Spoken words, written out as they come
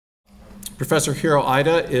Professor Hiro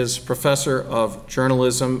Aida is Professor of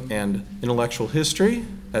Journalism and Intellectual History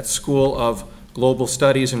at School of Global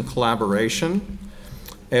Studies and Collaboration,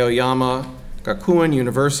 Aoyama Gakuin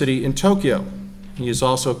University in Tokyo. He is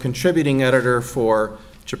also contributing editor for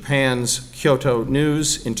Japan's Kyodo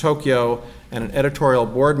News in Tokyo and an editorial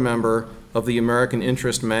board member of the American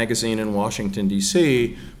Interest magazine in Washington,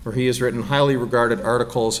 D.C., where he has written highly regarded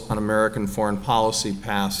articles on American foreign policy,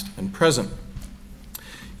 past and present.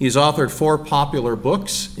 He's authored 4 popular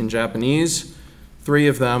books in Japanese, 3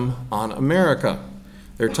 of them on America.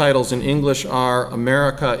 Their titles in English are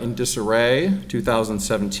America in Disarray,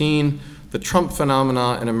 2017, The Trump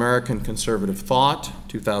Phenomena and American Conservative Thought,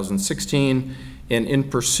 2016, and In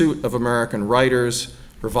Pursuit of American Writers,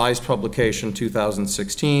 revised publication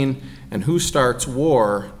 2016, and Who Starts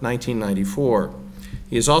War, 1994.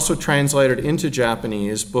 He has also translated into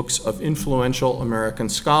Japanese books of influential American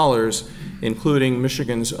scholars, including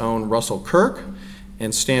Michigan's own Russell Kirk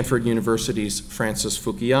and Stanford University's Francis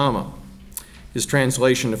Fukuyama. His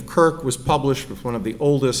translation of Kirk was published with one of the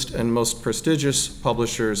oldest and most prestigious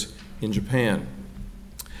publishers in Japan.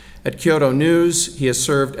 At Kyodo News, he has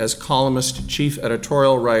served as columnist, chief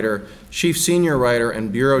editorial writer, chief senior writer,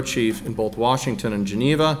 and bureau chief in both Washington and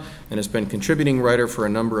Geneva, and has been contributing writer for a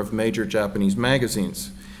number of major Japanese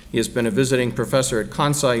magazines. He has been a visiting professor at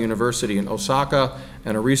Kansai University in Osaka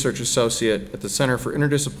and a research associate at the Center for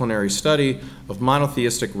Interdisciplinary Study of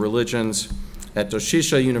Monotheistic Religions at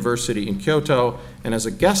Doshisha University in Kyoto, and as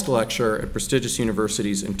a guest lecturer at prestigious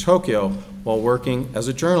universities in Tokyo while working as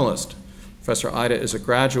a journalist. Professor Aida is a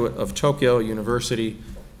graduate of Tokyo University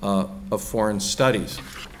of Foreign Studies.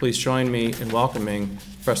 Please join me in welcoming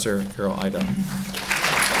Professor Hiro Aida.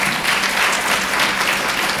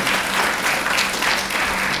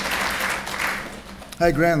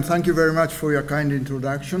 Hi, Graham. Thank you very much for your kind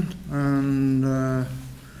introduction. And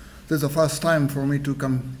this is the first time for me to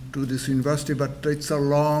come to this university, but it's a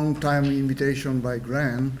long time invitation by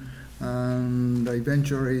Graham. And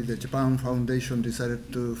eventually, the Japan Foundation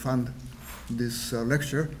decided to fund this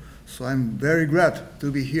lecture, so I'm very glad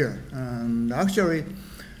to be here. And actually,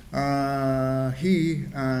 he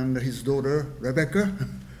and his daughter, Rebecca,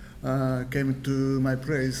 came to my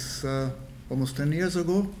place almost 10 years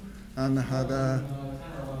ago and had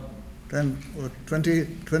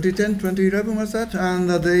 2011 was that?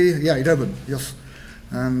 And 11, yes.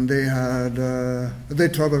 And they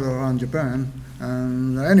traveled around Japan.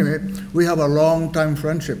 And anyway, we have a long time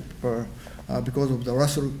friendship because of the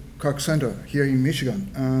Russell Kirk Center here in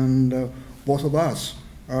Michigan, and both of us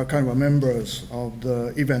are kind of members of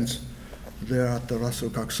the events there at the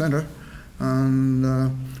Russell Kirk Center. And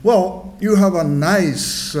well, you have a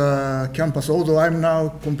nice campus, although I'm now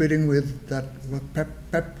competing with that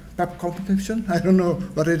pep competition. I don't know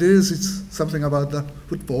what it is. It's something about the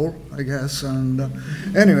football, I guess. And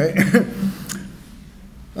anyway,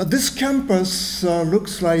 this campus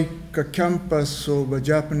looks like a campus of a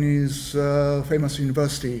Japanese famous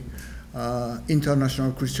university,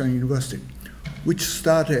 International Christian University, which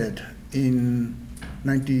started in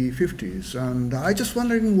 1950s. And I just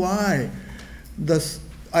wondering why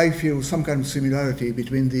I feel some kind of similarity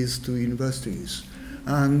between these two universities.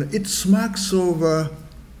 And it smacks of,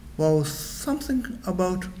 well, something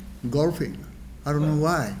about golfing. I don't know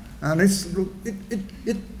why. And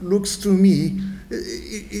it looks to me,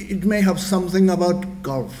 it may have something about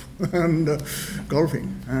golf and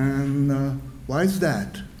golfing. And why is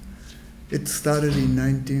that? It started in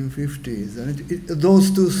 1950s. And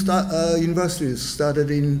those two universities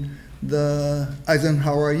started in the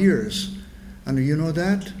Eisenhower years. And you know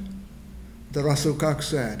that? The Russell Kirk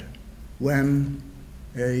said, when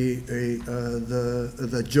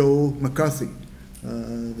the Joe McCarthy,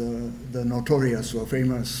 the notorious or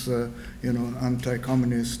famous,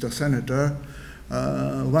 anti-communist senator,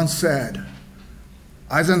 once said,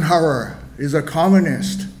 Eisenhower is a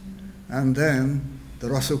communist. And then the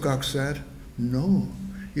Russell Kirk said, no,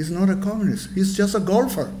 he's not a communist. He's just a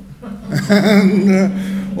golfer.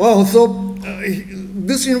 And, well, so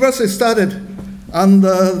this university started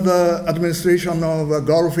under the administration of a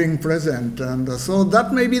golfing president. And so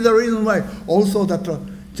that may be the reason why also that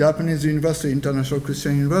Japanese University, International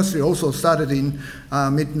Christian University, also started in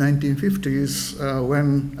mid-1950s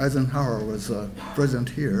when Eisenhower was president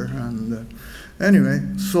here. And anyway,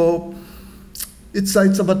 so it's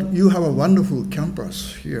about, you have a wonderful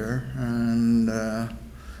campus here, and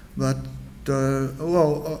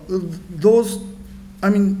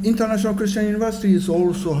International Christian Universities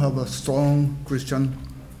also have a strong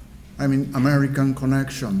American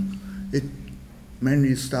connection. It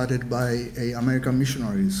mainly started by American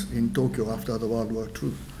missionaries in Tokyo after the World War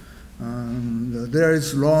II. And there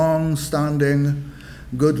is long-standing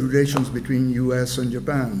good relations between US and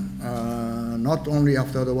Japan, not only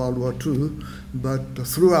after the World War II, but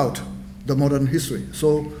throughout the modern history.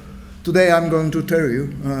 So today I'm going to tell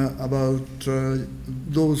you about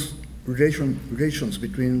those relations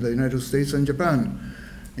between the United States and Japan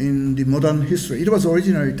in the modern history. It was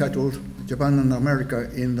originally titled Japan and America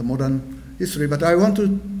in the Modern History, but I want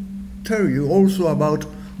to tell you also about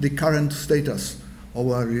the current status of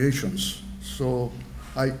our relations. So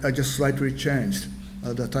I just slightly changed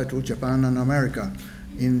the title Japan and America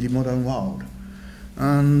in the modern world.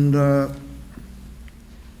 And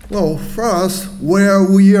well, first, where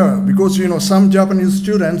we are, because some Japanese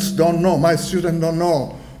students don't know, my students don't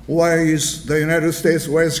know, where is the United States,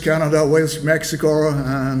 where is Canada, where is Mexico,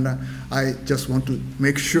 and I just want to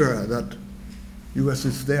make sure that US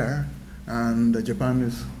is there and Japan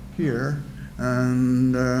is here.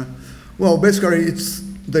 And well, basically it's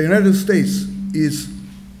the United States is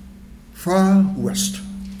far west.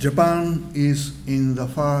 Japan is in the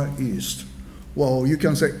far east. Well, you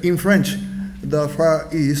can say in French, the far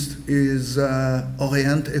east is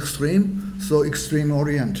Orient extreme, so extreme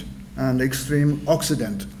Orient and extreme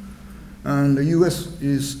Occident. And the US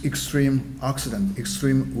is extreme Occident,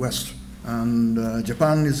 extreme West. And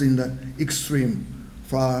Japan is in the extreme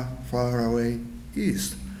far, far away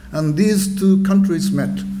East. And these two countries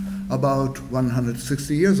met about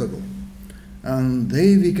 160 years ago. And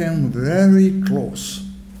they became very close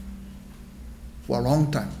for a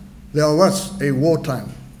long time. There was a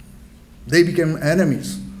wartime. They became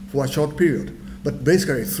enemies for a short period. But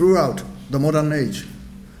basically, throughout the modern age,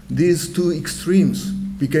 these two extremes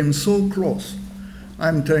became so close.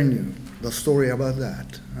 I'm telling you the story about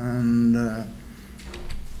that. And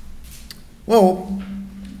well,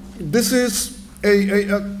 this is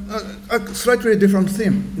a slightly different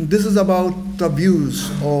theme. This is about the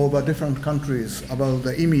views of different countries, about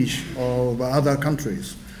the image of other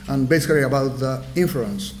countries, and basically about the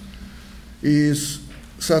influence. Is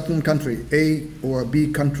certain country, A or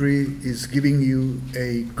B country, is giving you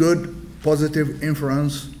a good positive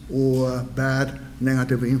influence or bad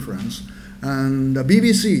negative influence. And the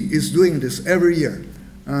BBC is doing this every year.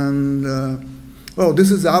 And well,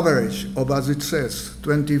 this is the average of, as it says,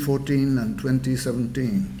 2014 and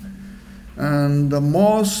 2017. And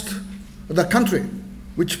the country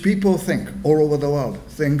which people think all over the world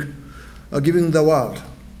think are giving the world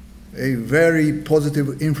a very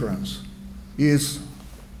positive influence is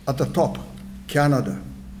at the top, Canada,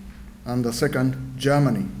 and the second,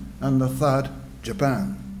 Germany, and the third,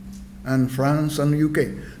 Japan, and France and UK.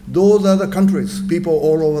 Those are the countries, people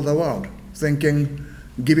all over the world thinking,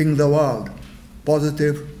 giving the world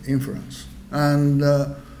positive influence. And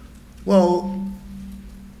well,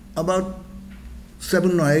 about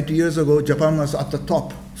 7 or 8 years ago, Japan was at the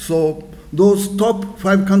top. So those top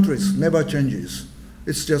 5 countries never changes.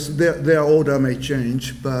 It's just their order may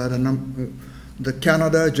change, but the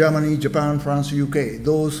Canada, Germany, Japan, France, UK,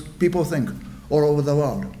 those people think all over the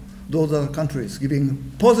world. Those are countries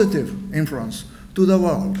giving positive influence to the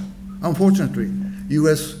world. Unfortunately,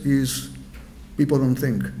 US is, people don't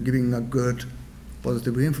think, giving a good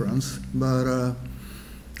positive influence, but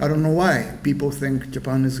I don't know why people think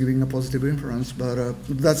Japan is giving a positive influence, but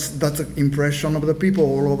that's the impression of the people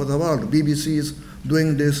all over the world. BBC is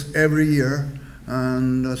doing this every year,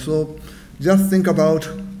 and so just think about,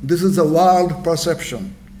 this is a world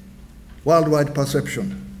perception, worldwide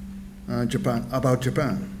perception, about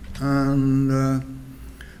Japan. And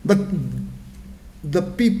but the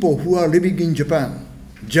people who are living in Japan,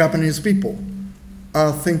 Japanese people,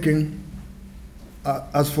 are thinking,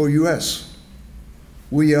 as for US,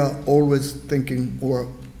 we are always thinking or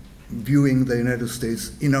viewing the United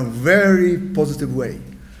States in a very positive way.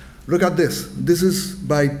 Look at this. This is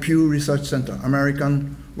by Pew Research Center,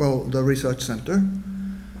 the research center.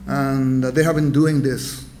 And they have been doing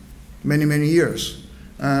this many, many years.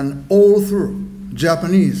 And all through,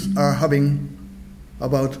 Japanese are having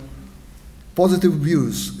about positive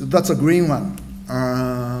views. That's a green one.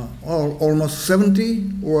 Almost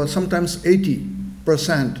 70 or sometimes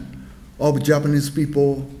 80% of Japanese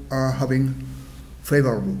people are having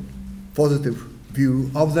favorable, positive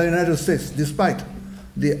view of the United States, despite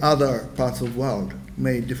the other parts of the world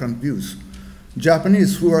made different views.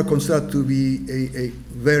 Japanese, who are considered to be a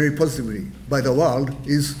very positively by the world,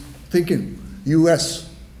 is thinking US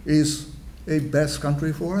is a best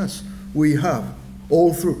country for us. We have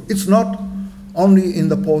all through. It's not only in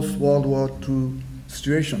the post-World War II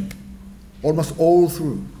situation. Almost all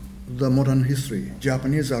through the modern history,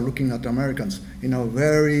 Japanese are looking at Americans in a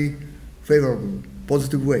very favorable,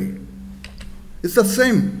 positive way. It's the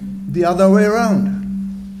same the other way around.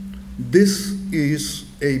 This is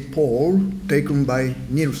a poll taken by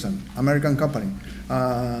Nielsen, American company,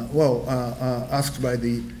 asked by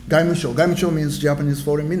the Gaimusho. Gaimusho means Japanese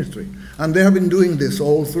Foreign Ministry. And they have been doing this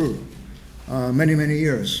all through many, many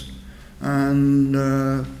years. And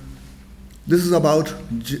this is about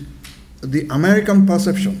the American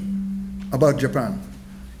perception about Japan.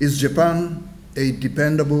 Is Japan a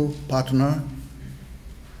dependable partner?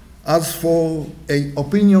 As for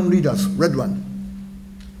opinion leaders, red one,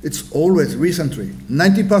 it's always recently,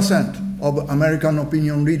 90% of American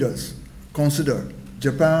opinion leaders consider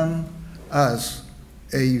Japan as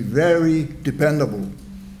a very dependable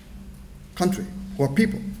country or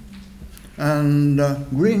people. And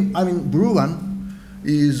blue one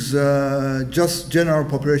is just general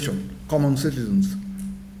population, common citizens.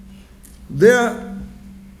 Their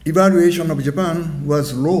evaluation of Japan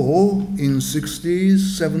was low in 60s,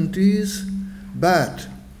 70s, but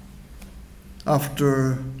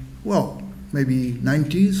after, well, maybe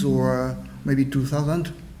 90s or maybe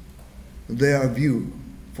 2000, their view,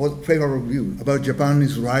 favorable view about Japan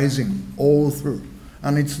is rising all through.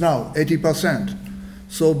 And it's now 80%.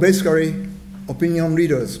 So basically, opinion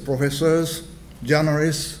leaders, professors,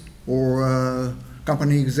 journalists, or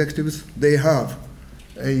company executives, they have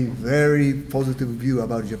a very positive view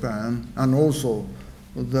about Japan, and also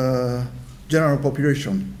the general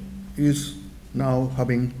population is now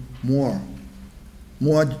having more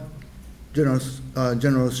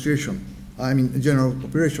general situation. I mean, general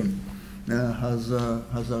population has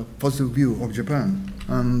a positive view of Japan,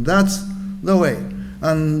 and that's the way.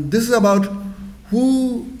 And this is about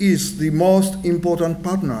who is the most important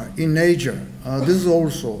partner in Asia. This is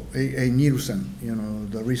also a Nielsen,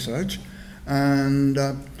 the research. And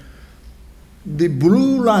the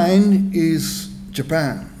blue line is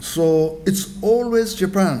Japan. So it's always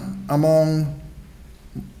Japan among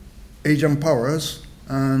Asian powers,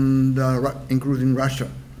 and including Russia.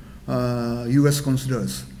 US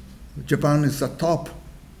considers Japan is the top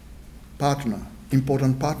partner,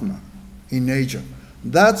 important partner in Asia.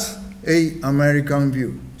 That's an American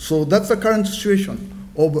view. So that's the current situation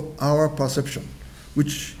of our perception,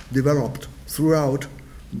 which developed throughout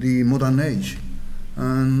the modern age,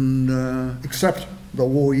 and except the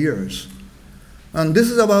war years. And this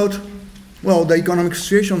is about, well, the economic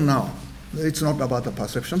situation now. It's not about the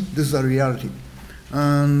perception, this is a reality.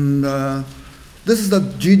 And this is the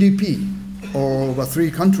GDP of the three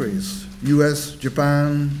countries, US,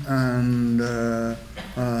 Japan, and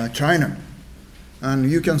China. And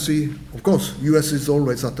you can see, of course, US is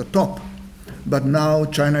always at the top, but now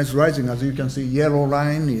China is rising. As you can see, yellow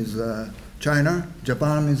line is China,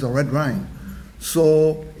 Japan is a red line.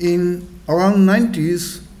 So in around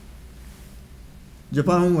 90s,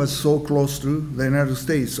 Japan was so close to the United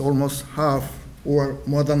States, almost half or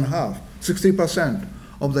more than half, 60%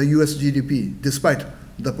 of the US GDP. Despite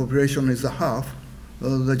the population is a half,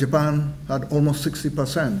 the Japan had almost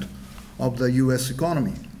 60% of the US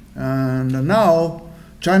economy. And now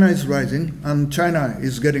China is rising, and China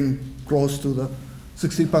is getting close to the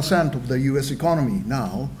 60% of the US economy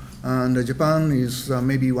now, and Japan is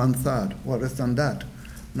maybe 1/3 or less than that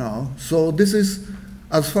now. So this is,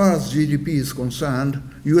 as far as GDP is concerned,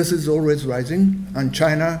 US is always rising, and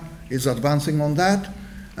China is advancing on that,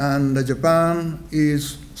 and Japan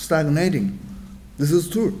is stagnating. This is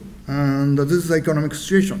true, and this is the economic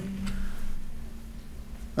situation.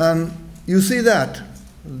 And you see that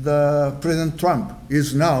the President Trump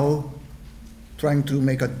is now trying to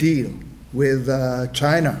make a deal with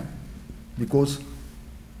China, because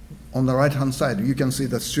on the right-hand side, you can see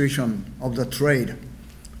the situation of the trade,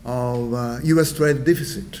 of US trade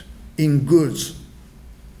deficit in goods.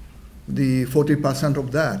 The 40%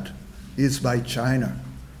 of that is by China.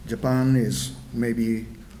 Japan is maybe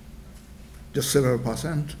just several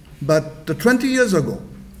percent. But 20 years ago,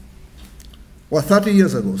 or 30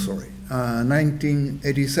 years ago, sorry,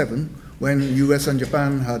 1987, when US and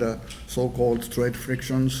Japan had a so-called trade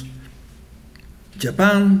frictions,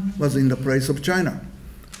 Japan was in the place of China.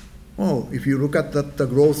 Oh, if you look at the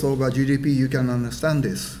growth of GDP, you can understand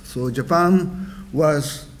this. So Japan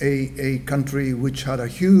was a country which had a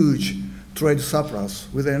huge trade surplus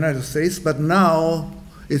with the United States, but now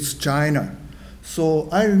it's China. So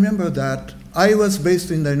I remember that I was based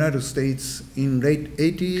in the United States in late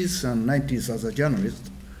 80s and 90s as a journalist,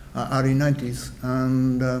 early 90s,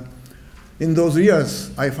 and in those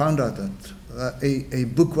years I found out that a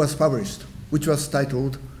book was published which was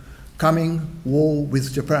titled Coming War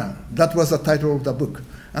with Japan. That was the title of the book.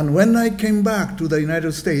 And when I came back to the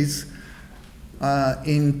United States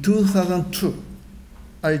in 2002,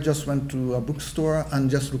 I just went to a bookstore and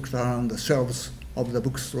just looked around the shelves of the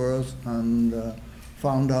bookstores and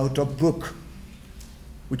found out a book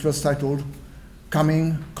which was titled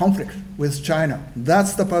Coming Conflict with China.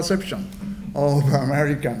 That's the perception of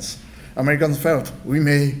Americans. Americans felt we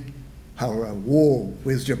may have a war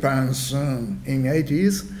with Japan soon in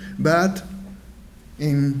 80s, but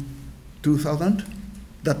in 2000,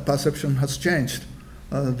 that perception has changed.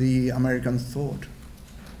 The Americans thought,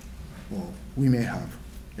 well, we may have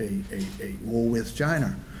a war with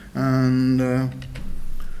China. And,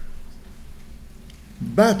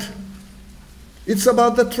 but it's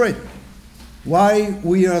about the trade. Why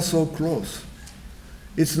we are so close?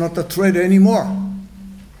 It's not a trade anymore.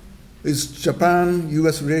 Is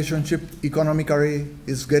Japan-US relationship economically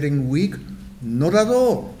is getting weak? Not at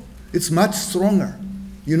all. It's much stronger.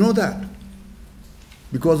 You know that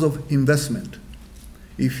because of investment.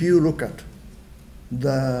 If you look at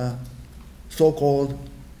the so-called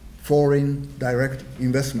foreign direct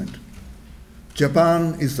investment,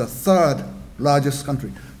 Japan is the third largest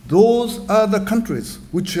country. Those are the countries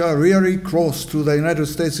which are really close to the United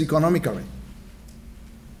States economically.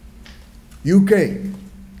 UK,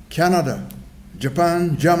 Canada,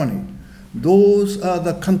 Japan, Germany, those are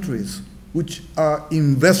the countries which are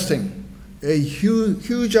investing a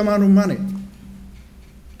huge amount of money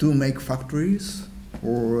to make factories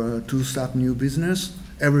or to start new business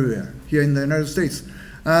everywhere here in the United States.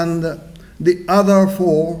 And the other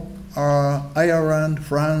four are Ireland,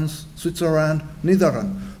 France, Switzerland,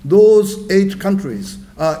 Netherlands. Those 8 countries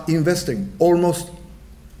are investing almost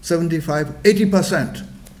 75–80%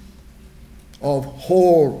 of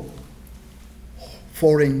whole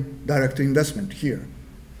foreign direct investment here.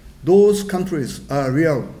 Those countries are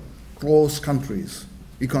real close countries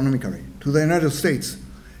economically to the United States.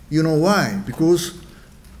 You know why? Because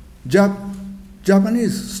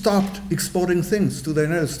Japanese stopped exporting things to the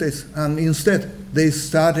United States, and instead they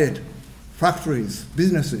started factories,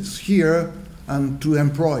 businesses here, and to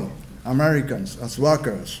employ Americans as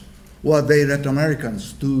workers, or they let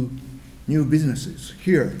Americans do new businesses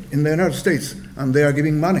here in the United States, and they are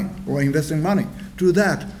giving money or investing money to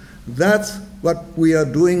that. That's what we are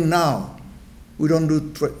doing now. We don't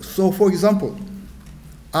do trade. So for example,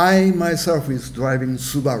 I myself is driving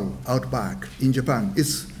Subaru Outback in Japan.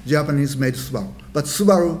 It's Japanese-made Subaru. But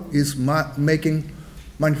Subaru is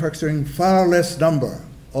manufacturing far less number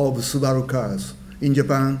of Subaru cars in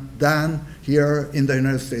Japan than here in the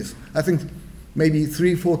United States. I think maybe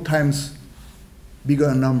 3–4 times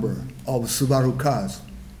bigger number of Subaru cars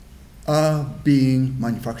are being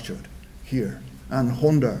manufactured here. And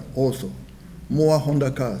Honda also. More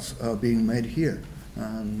Honda cars are being made here,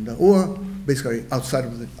 and or basically outside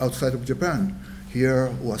of Japan, here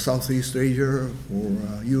or Southeast Asia or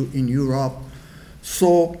in Europe.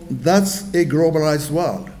 So that's a globalized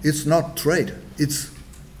world. It's not trade, it's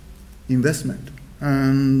investment.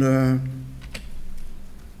 And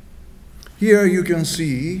here you can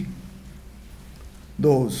see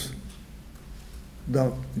those,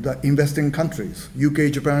 the investing countries, UK,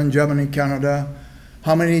 Japan, Germany, Canada,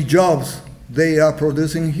 how many jobs they are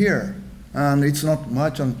producing here. And it's not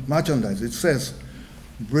merchandise, it says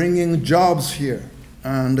bringing jobs here.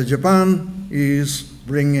 And Japan is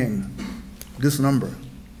bringing this number,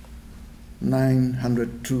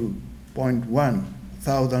 902.1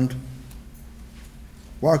 thousand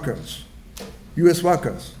workers, US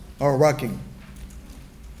workers are working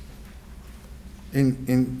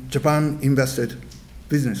in Japan invested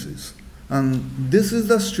businesses. And this is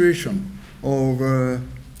the situation of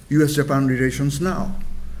US-Japan relations now.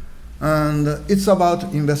 And it's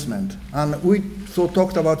about investment. And we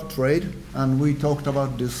talked about trade, and we talked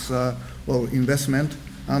about this investment,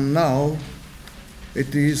 and now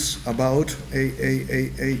it is about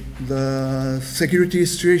the security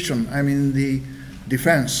situation, I mean the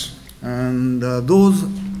defense. And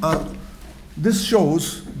this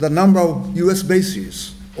shows the number of US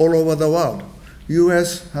bases all over the world.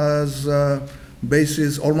 US has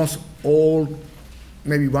bases almost all,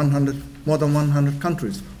 maybe 100, more than 100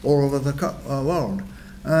 countries all over the world.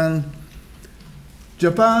 And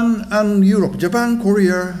Japan and Europe, Japan,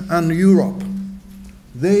 Korea, and Europe,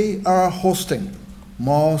 they are hosting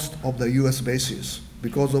most of the US bases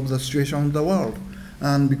because of the situation in the world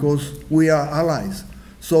and because we are allies.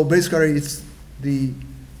 So basically it's the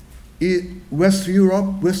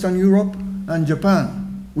Western Europe, and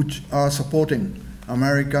Japan, which are supporting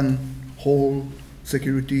American whole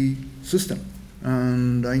security system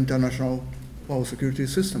and the international security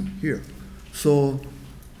system here. So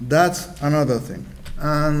that's another thing.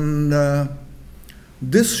 And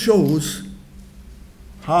this shows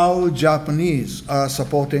how Japanese are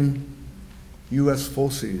supporting US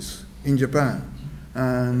forces in Japan.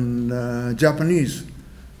 And Japanese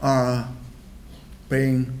are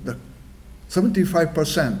paying the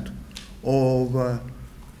 75% of,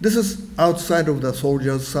 this is outside of the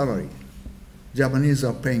soldier's salary. Japanese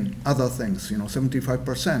are paying other things,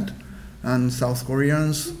 75%. And South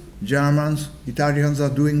Koreans, Germans, Italians are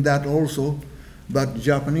doing that also, but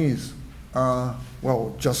Japanese are,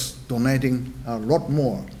 well, just donating a lot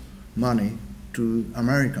more money to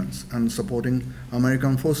Americans and supporting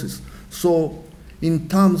American forces. So in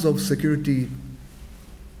terms of security,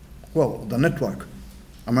 well, the network,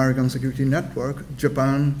 American security network,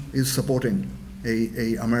 Japan is supporting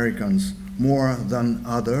Americans more than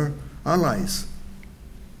other allies.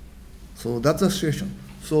 So that's the situation.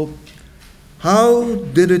 So how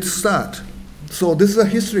did it start? So this is a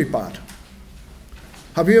history part.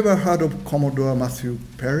 Have you ever heard of Commodore Matthew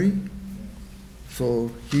Perry?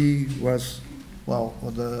 So he was, well,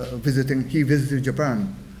 he visited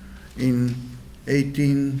Japan in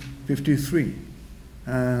 1853.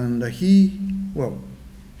 And he, well,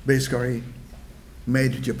 basically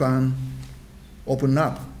made Japan open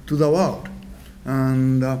up to the world.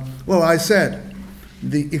 And, well, I said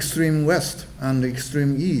the extreme West and the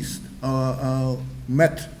extreme East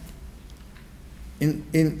met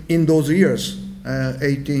in those years,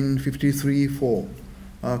 1853-4.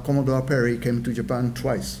 Commodore Perry came to Japan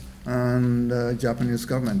twice, and the Japanese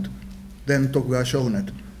government, then Tokugawa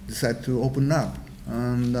shogunate, decided to open up.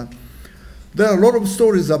 And there are a lot of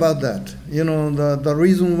stories about that. The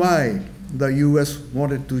reason why the US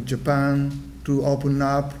wanted to Japan to open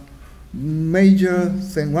up,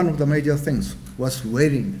 one of the major things was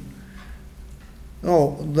whaling.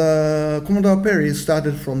 The Commodore Perry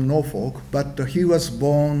started from Norfolk, but he was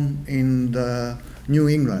born in New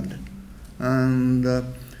England. And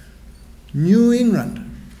New England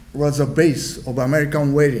was a base of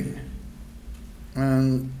American whaling.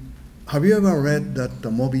 And have you ever read that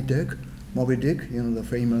Moby Dick, the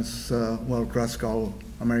famous, classical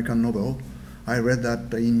American novel? I read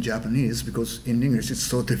that in Japanese because in English it's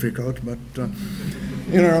so difficult, but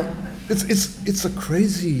it's a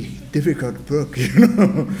crazy difficult book,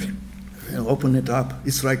 Open it up,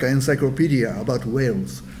 it's like an encyclopedia about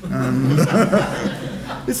whales. And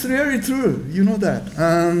it's really true, you know that.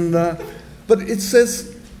 And, but it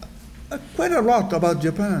says quite a lot about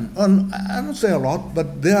Japan. And I don't say a lot,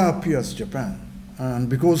 but there appears Japan. And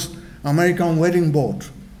because American whaling boat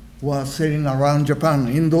was sailing around Japan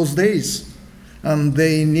in those days, and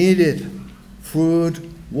they needed food,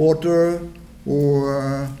 water,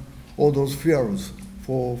 or all those fuels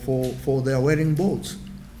for their whaling boats.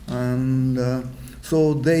 And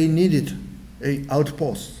so they needed an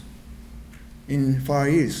outpost in Far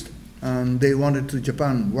East, and they wanted to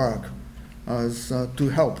Japan work as to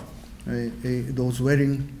help those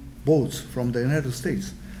whaling boats from the United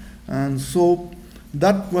States. And so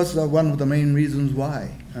that was one of the main reasons why.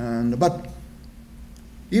 But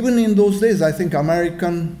even in those days, I think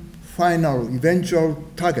American eventual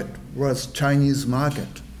target was Chinese market.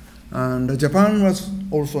 And Japan was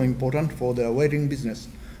also important for their whaling business.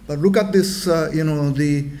 But look at this,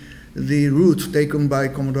 the route taken by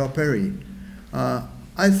Commodore Perry.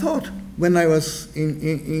 I thought when I was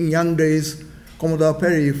in young days, Commodore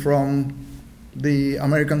Perry from the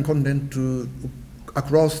American continent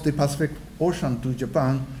across the Pacific Ocean to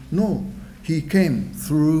Japan. No, he came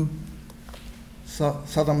through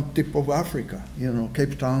southern tip of Africa,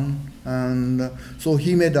 Cape Town. And so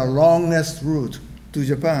he made a longest route to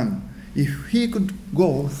Japan. If he could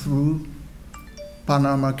go through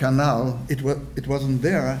Panama Canal, it wasn't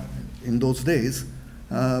there in those days,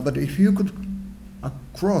 but if you could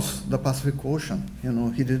across the Pacific Ocean,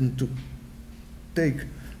 he didn't take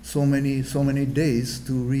so many days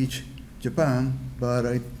to reach Japan, but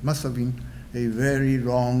it must have been a very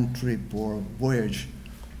long trip or voyage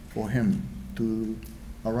for him to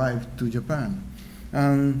arrive to Japan.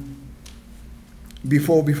 And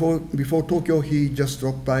before Tokyo, he just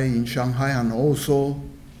dropped by in Shanghai and also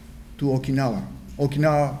to Okinawa.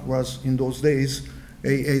 Okinawa was in those days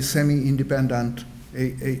a semi-independent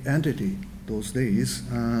entity those days.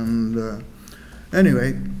 And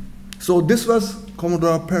anyway, so this was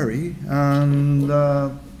Commodore Perry, and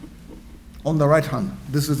on the right hand,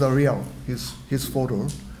 this is his photo,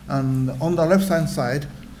 and on the left hand side,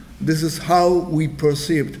 this is how we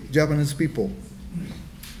perceived, Japanese people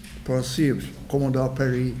perceived Commodore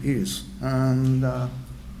Perry is. And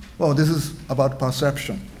well, this is about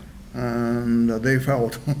perception. And they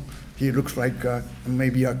felt he looks like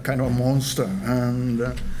maybe a kind of a monster.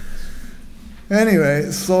 And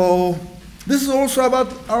anyway, so this is also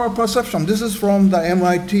about our perception. This is from the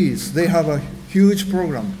MITs. They have a huge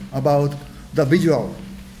program about the visual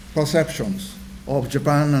perceptions of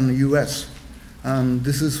Japan and the US. And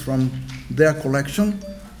this is from their collection.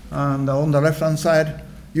 And on the left-hand side,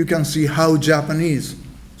 you can see how Japanese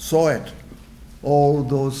saw it. All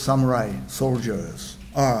those samurai soldiers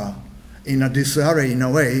are in a disarray in a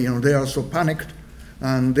way, they are so panicked.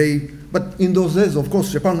 But in those days, of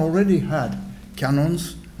course, Japan already had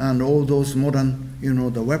cannons and all those modern,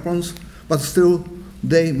 the weapons, but still,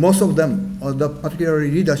 most of them, or the particular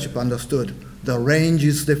leadership understood the range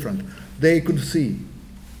is different. They could see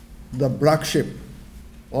the black ship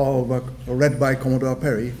led by Commodore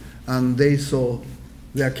Perry, and they saw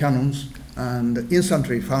their cannons, and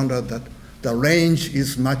instantly found out that the range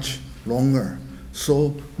is much longer.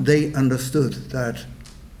 So they understood that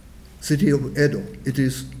city of Edo, it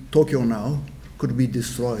is Tokyo now, could be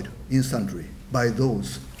destroyed instantly by the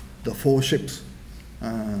 4 ships,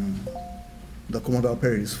 the Commodore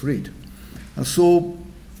Perry's fleet. And so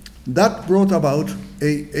that brought about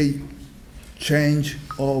a change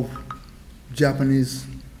of Japanese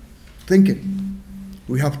thinking.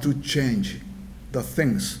 We have to change the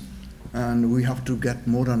things, and we have to get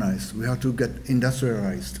modernized. We have to get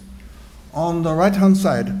industrialized. On the right-hand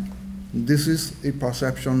side, this is a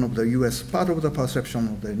perception of the US, part of the perception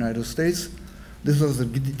of the United States. This was the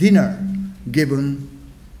dinner given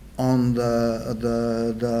on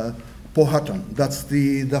the Powhatan. That's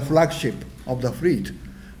the flagship of the fleet.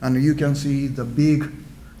 And you can see the big,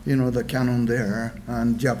 the cannon there,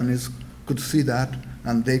 and Japanese could see that,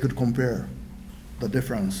 and they could compare the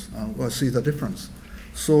difference, or see the difference.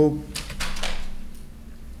 So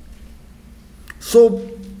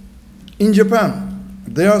in Japan,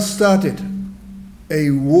 there started a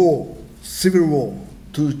war, civil war,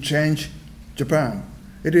 to change Japan.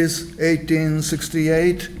 It is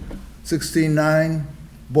 1868-69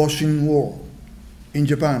 Boshin War in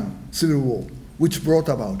Japan, civil war, which brought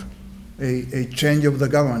about a change of the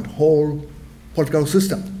government, whole political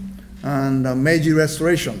system, and a Meiji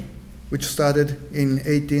Restoration, which started in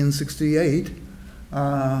 1868.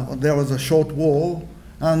 There was a short war,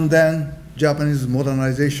 and then Japanese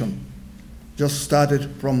modernization just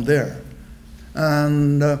started from there.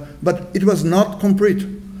 But it was not complete.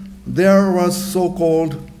 There was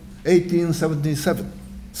so-called 1877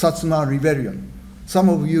 Satsuma Rebellion. Some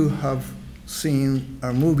of you have seen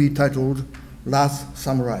a movie titled Last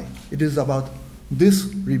Samurai. It is about this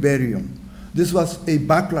rebellion. This was a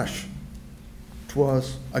backlash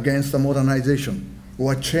against the modernization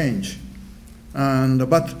or change.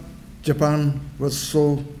 But Japan was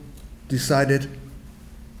so decided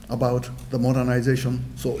about the modernization,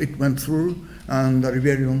 so it went through, and the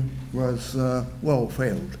rebellion was,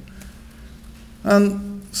 failed.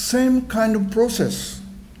 And same kind of process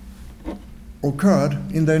occurred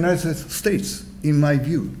in the United States, in my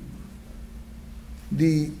view.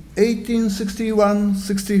 The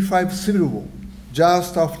 1861-65 Civil War,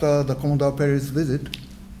 just after the Commodore Perry's visit,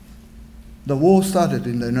 the war started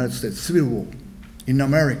in the United States, Civil War, in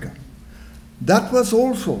America. That was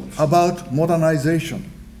also about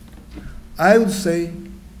modernization. I would say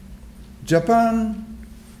Japan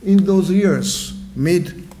in those years,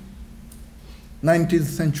 mid-19th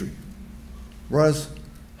century, was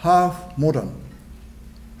half modern,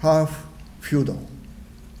 half feudal.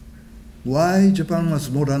 Why Japan was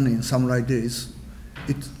modern in samurai days?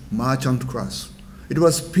 It's merchant class. It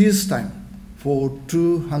was peacetime for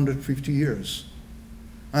 250 years.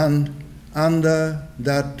 And under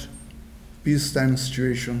that peacetime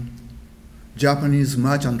situation, Japanese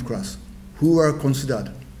merchant class, who are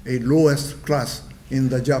considered a lowest class in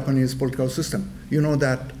the Japanese political system. You know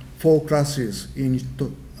that 4 classes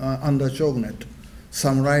under shogunate.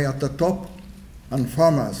 Samurai at the top, and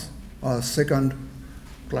farmers are second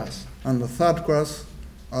class. And the third class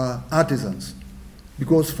are artisans,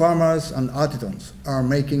 because farmers and artisans are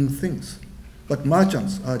making things, but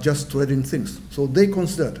merchants are just trading things. So they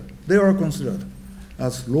are considered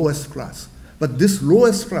as lowest class. But this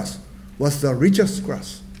lowest class was the richest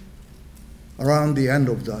class around the end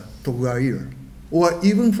of the Tokugawa era, or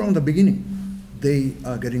even from the beginning. They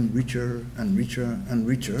are getting richer and richer and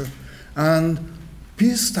richer. And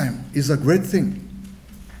peacetime is a great thing,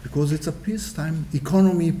 because it's a peacetime,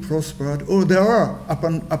 economy prospered, or there are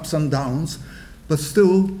ups and downs, but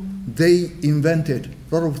still they invented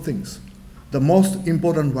a lot of things. The most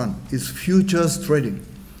important one is futures trading.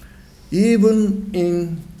 Even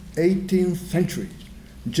in 18th century,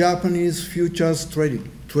 Japanese futures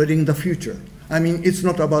trading the future. I mean, it's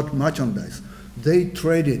not about merchandise. They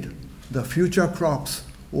traded the future crops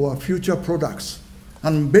or future products.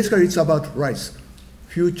 And basically it's about rice,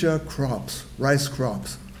 future crops, rice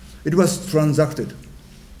crops. It was transacted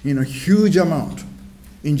in a huge amount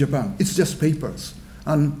in Japan. It's just papers.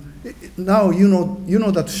 And now you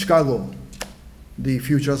know that Chicago, the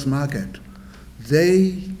futures market.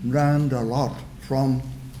 They learned a lot from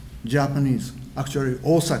Japanese, actually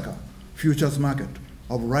Osaka, futures market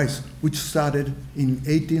of rice, which started in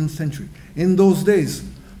 18th century. In those days,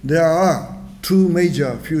 there are two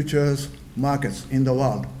major futures markets in the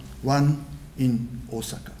world, one in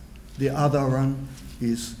Osaka. The other one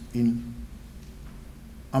is in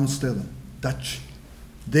Amsterdam, Dutch.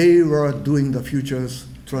 They were doing the futures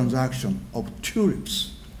transaction of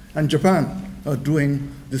tulips. And Japan are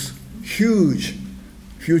doing this huge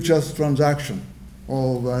futures transaction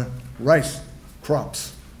of rice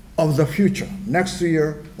crops of the future, next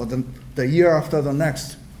year or the year after the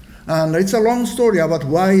next. And it's a long story about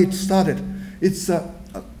why it started. It's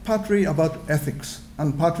partly about ethics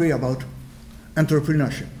and partly about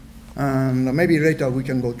entrepreneurship. And maybe later we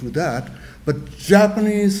can go to that. But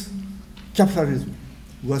Japanese capitalism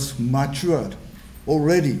was matured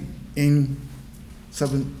already in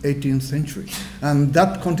 18th century. And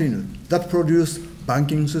that continued. That produced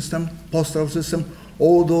banking system, postal system,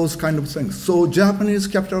 all those kind of things. So Japanese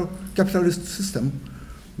capitalist system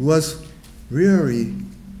was really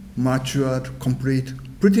matured, complete,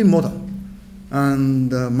 pretty modern. And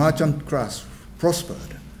the merchant class prospered.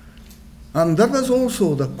 And that was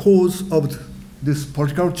also the cause of this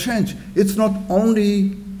political change. It's not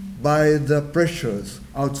only by the pressures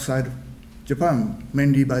outside Japan,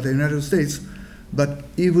 mainly by the United States, but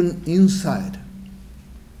even inside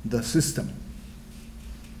the system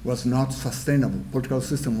was not sustainable. Political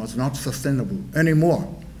system was not sustainable anymore.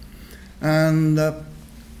 And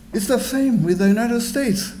it's the same with the United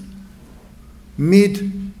States.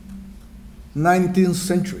 Mid-19th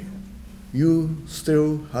century, you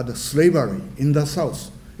still had slavery in the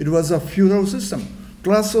South. It was a feudal system,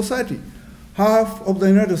 class society. Half of the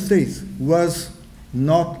United States was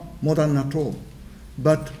not modern at all.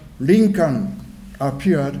 But Lincoln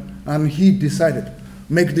appeared and he decided,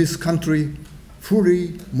 make this country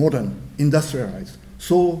fully modern, industrialized.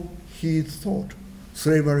 So he thought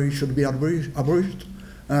slavery should be abolished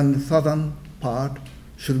and the southern part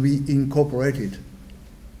should be incorporated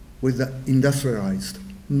with the industrialized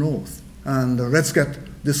North. And let's get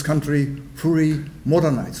this country fully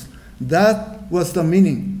modernized. That was the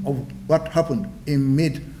meaning of what happened in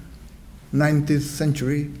mid-19th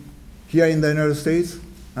century here in the United States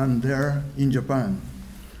and there in Japan.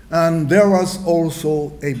 And there was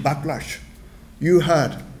also a backlash. You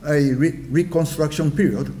had a reconstruction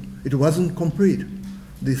period. It wasn't complete.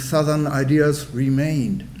 The southern ideas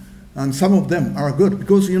remained. And some of them are good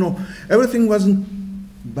because, you know, everything wasn't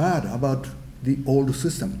bad about the old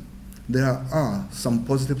system. There are some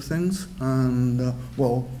positive things, and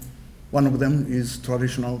well, one of them is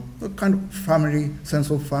traditional kind of family, sense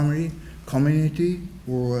of family, community,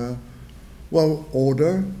 or well,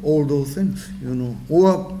 order, all those things, you know,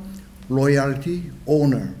 or loyalty,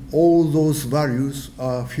 honor. All those values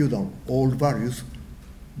are feudal, old values.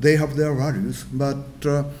 They have their values, but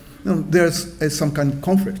you know, there's some kind of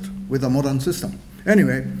conflict with the modern system.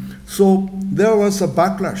 Anyway, so there was a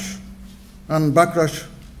backlash, and backlash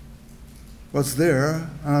was there,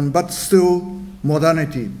 but still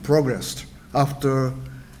modernity progressed after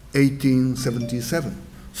 1877.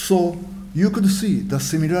 So you could see the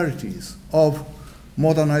similarities of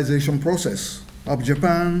modernization process of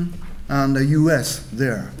Japan and the US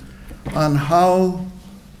there. And how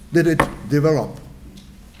did it develop?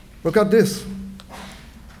 Look at this.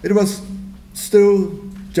 It was still,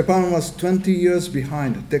 Japan was 20 years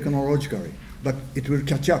behind technologically, but it will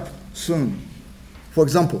catch up soon. For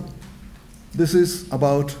example, this is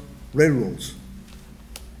about railroads.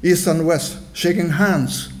 East and West shaking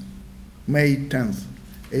hands, May 10th,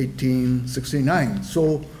 1869.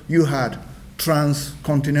 So you had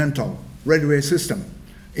transcontinental railway system.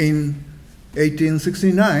 In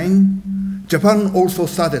 1869, Japan also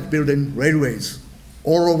started building railways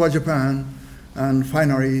all over Japan, and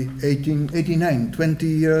finally, 1889, 20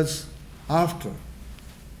 years after,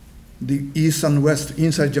 the East and West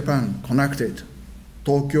inside Japan connected.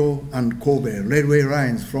 Tokyo and Kobe railway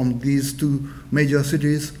lines from these two major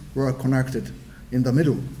cities were connected in the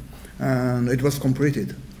middle, and it was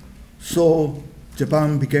completed. So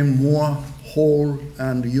Japan became more whole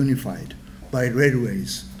and unified by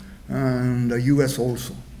railways, and the US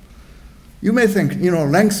also. You may think, you know,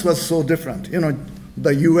 length was so different. You know,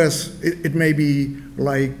 the US, it may be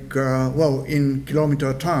like, well, in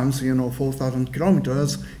kilometer terms, you know, 4,000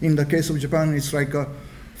 kilometers. In the case of Japan, it's like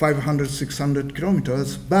 500, 600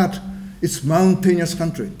 kilometers, but it's mountainous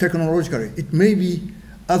country, technologically. It may be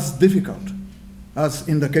as difficult as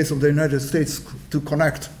in the case of the United States to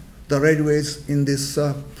connect the railways in this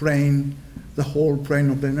plain, the whole plain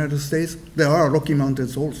of the United States. There are Rocky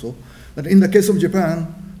Mountains also, But in the case of Japan,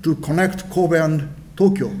 to connect Kobe and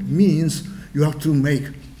Tokyo means you have to make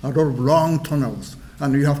a lot of long tunnels,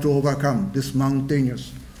 and you have to overcome this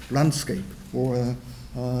mountainous landscape or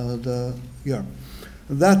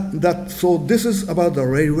so this is about the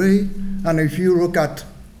railway. And if you look at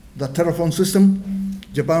the telephone system,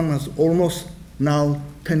 Japan is almost now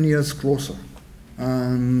 10 years closer.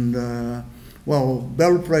 And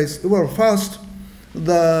first,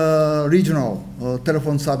 the regional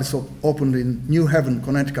telephone service opened in New Haven,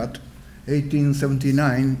 Connecticut,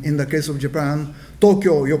 1879. In the case of Japan,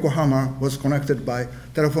 Tokyo, Yokohama was connected by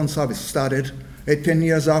telephone service, started 10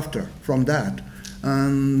 years after from that.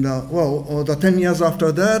 And the 10 years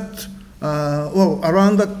after that,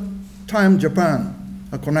 around that time Japan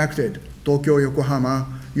connected Tokyo, Yokohama,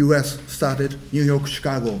 US started New York,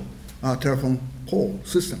 Chicago telephone call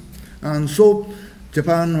system. And so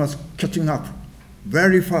Japan was catching up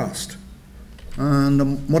very fast and the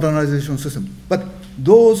modernization system. But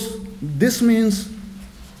this means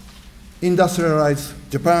industrialized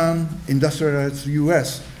Japan, industrialized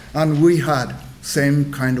US, and we had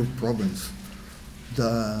same kind of problems.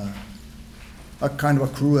 A kind of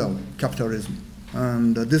a cruel capitalism.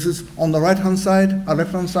 And this is on the right-hand side,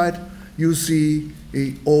 left-hand side, you see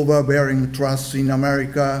a overbearing trust in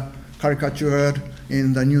America, caricatured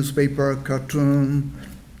in the newspaper, cartoon.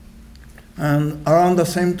 And around the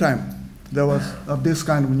same time, there was this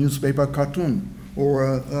kind of newspaper cartoon,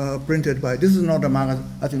 or printed by, this is not a magazine,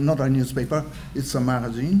 I think not a newspaper, it's a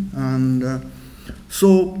magazine. And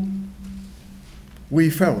so we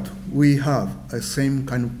felt we have a same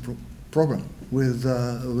kind of problem with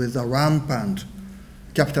a rampant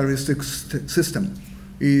capitalistic system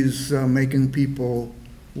is making people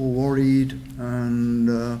worried,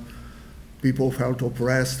 and people felt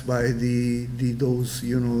oppressed by the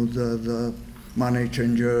money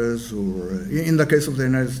changers, or in the case of the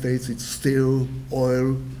United States, it's steel,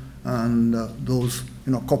 oil, and those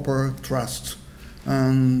copper trusts.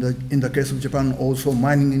 And in the case of Japan, also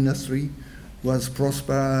mining industry was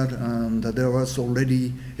prospered, and there was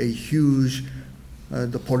already a huge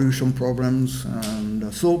the pollution problems,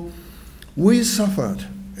 and so we suffered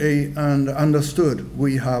and understood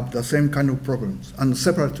we have the same kind of problems, and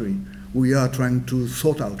separately we are trying to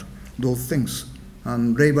sort out those things.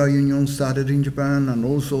 And labor unions started in Japan, and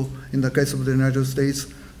also in the case of the United States,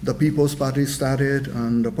 the People's Party started,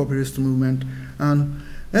 and the populist movement. And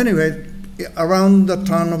anyway, around the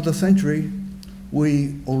turn of the century,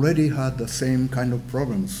 we already had the same kind of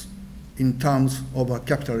problems in terms of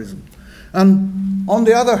capitalism. And on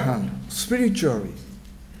the other hand, spiritually,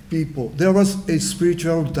 there was a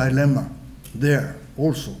spiritual dilemma there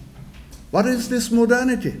also. What is this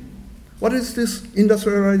modernity? What is this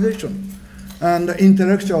industrialization? And the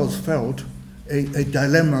intellectuals felt a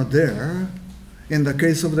dilemma there. In the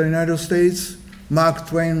case of the United States, Mark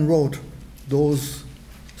Twain wrote those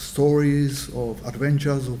stories of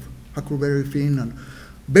adventures of Huckleberry Finn, and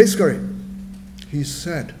basically he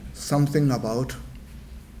said something about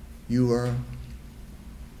you are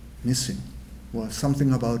missing, or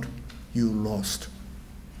something about you lost.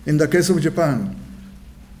 In the case of Japan,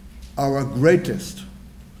 our greatest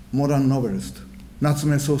modern novelist,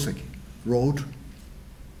 Natsume Soseki, wrote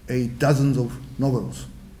dozens of novels,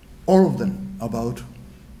 all of them about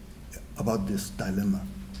this dilemma,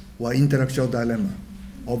 or intellectual dilemma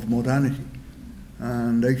of modernity.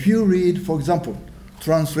 And if you read, for example,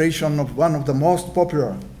 translation of one of the most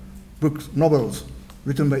popular novels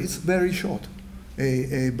written by, it's very short,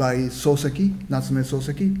 by Soseki, Natsume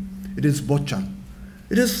Soseki, it is Bochan.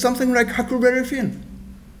 It is something like Huckleberry Finn.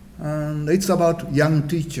 And it's about a young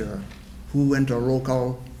teacher who went to a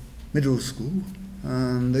local middle school.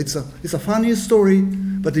 And it's a funny story,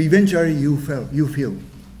 but eventually you feel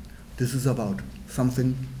this is about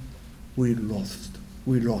something we lost.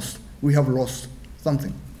 We have lost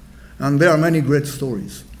something. And there are many great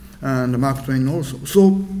stories, and Mark Twain also.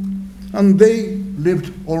 So, and they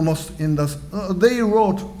lived almost in they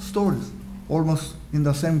wrote stories almost in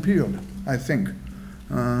the same period, I think.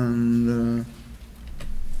 And,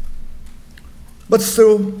 but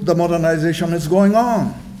still, the modernization is going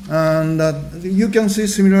on. And you can see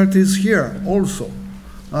similarities here also.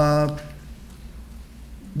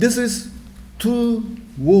 This is two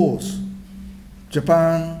wars.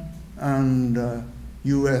 Japan and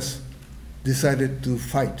US decided to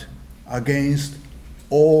fight against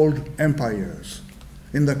old empires.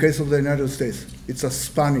 In the case of the United States, it's a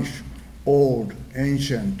Spanish, old,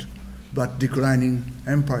 ancient, but declining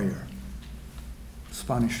empire,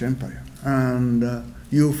 Spanish Empire. And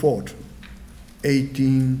you fought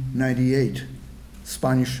 1898,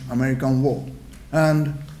 Spanish-American War.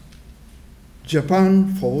 And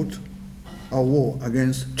Japan fought a war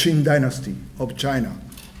against Qing dynasty of China,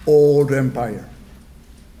 old empire.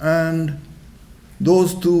 And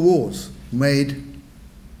those two wars made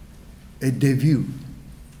a debut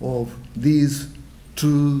of these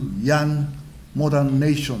two young modern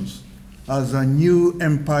nations as a new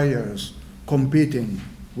empires competing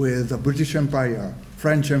with the British Empire,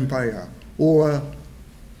 French Empire, or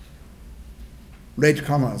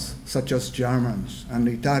latecomers such as Germans and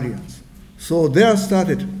Italians. So there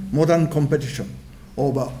started modern competition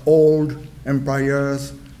over old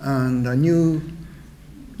empires and new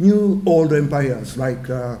old empires like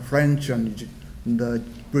French and the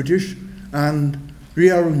British, and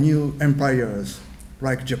real new empires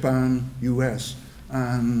like Japan, US,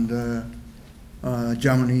 and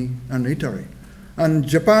Germany and Italy. And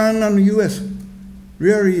Japan and US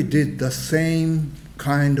really did the same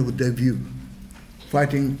kind of debut,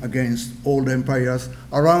 fighting against old empires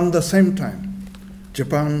around the same time.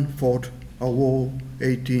 Japan fought a war,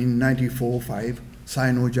 1894-5,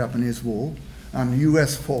 Sino-Japanese War, and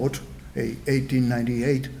US fought a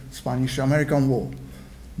 1898 Spanish-American War.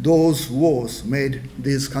 Those wars made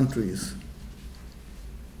these countries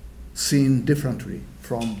seen differently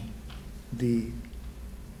from the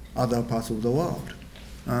other parts of the world.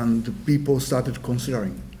 And people started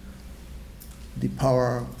considering the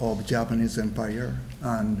power of Japanese empire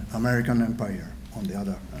and American empire on the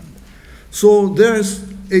other hand. So there's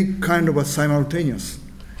a kind of a simultaneous,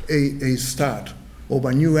 a start of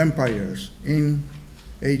a new empires in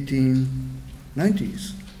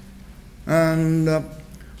 1890s. And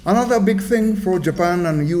another big thing for Japan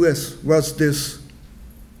and US was this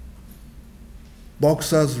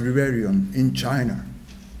Boxers' Rebellion in China.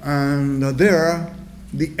 And there,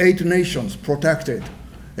 the 8 nations protected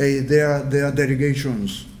their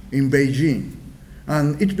delegations in Beijing.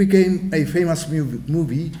 And it became a famous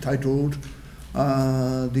movie titled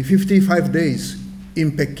The 55 Days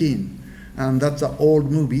in Peking. And that's an old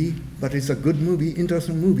movie, but it's a good movie,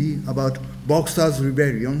 interesting movie about Boxers'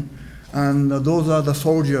 Rebellion. And those are the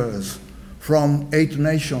soldiers from 8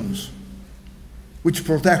 nations which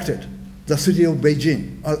protected the city of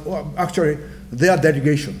Beijing. Actually, their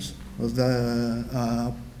delegations,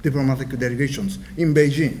 the diplomatic delegations in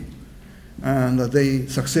Beijing. And they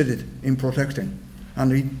succeeded in protecting.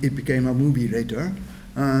 And it became a movie later.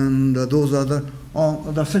 And those are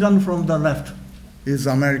the second from the left is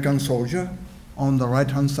American soldier. On the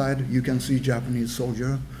right-hand side, you can see Japanese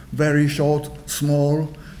soldier, very short, small.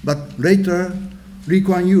 But later, Lee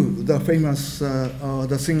Kuan Yew, the famous,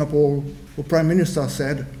 the Singapore Prime Minister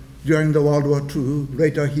said during the World War II,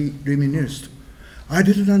 later he reminisced, I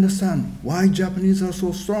didn't understand why Japanese are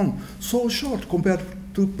so strong, so short compared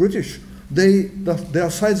to British. Their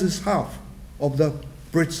size is half of the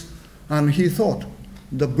Brits. And he thought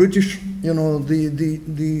the British,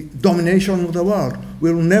 the domination of the world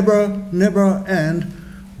will never end,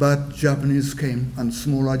 but Japanese came and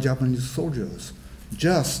smaller Japanese soldiers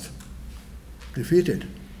just defeated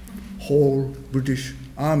whole British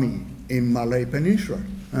army in Malay Peninsula.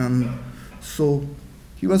 And so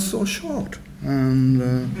he was so short. And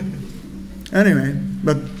anyway,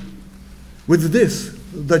 but with this,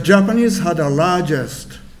 the Japanese had the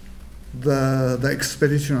largest, the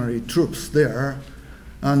expeditionary troops there,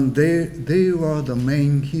 and they were the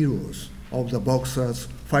main heroes of the Boxers'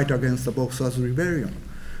 fight against the Boxers' Rebellion.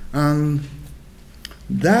 And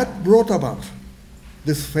that brought about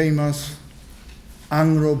this famous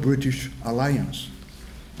Anglo-British alliance.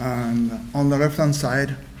 And on the left-hand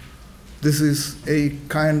side, this is a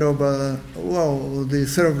kind of, the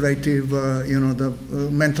celebrative,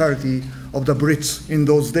 the mentality of the Brits in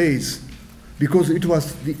those days, because it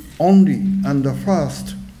was the only and the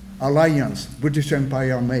first alliance British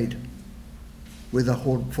Empire made with a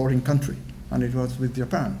whole foreign country, and it was with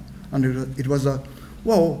Japan. And it was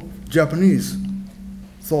Japanese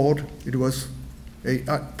thought it was a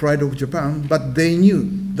pride of Japan, but they knew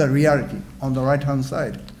the reality on the right-hand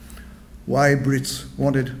side. Why Brits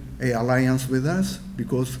wanted an alliance with us?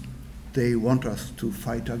 Because they want us to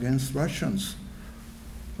fight against Russians.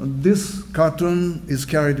 This cartoon is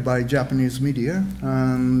carried by Japanese media,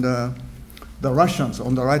 and the Russians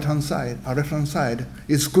on the right-hand side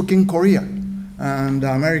is cooking Korea, and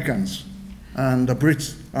the Americans and the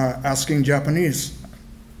Brits are asking Japanese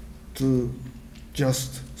to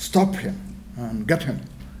just stop him and get him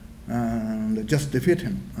and just defeat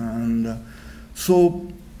him. And so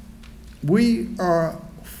we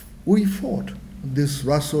fought this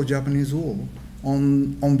Russo-Japanese war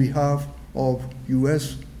on behalf of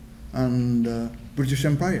US and British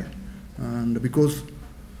Empire, and because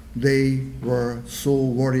they were so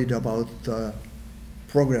worried about the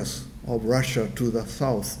progress of Russia to the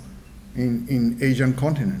south, in Asian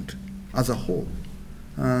continent as a whole.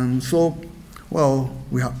 And so, well,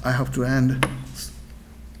 I have to end.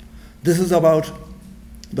 This is about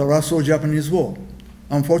the Russo-Japanese War.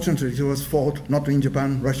 Unfortunately, it was fought not in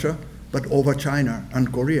Japan, Russia, but over China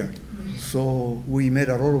and Korea. So we made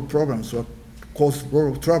a lot of problems, caused a lot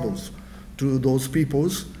of troubles to those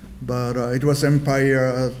peoples, but it was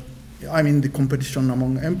empire, the competition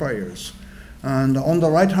among empires. And on the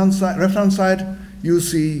left-hand side, you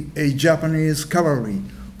see a Japanese cavalry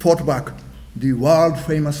fought back the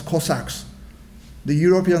world-famous Cossacks. The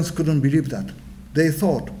Europeans couldn't believe that. They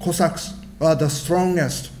thought Cossacks are the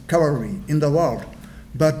strongest cavalry in the world,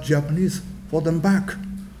 but Japanese fought them back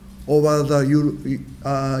over the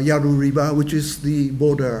Yalu River, which is the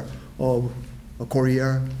border of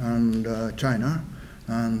Korea and China.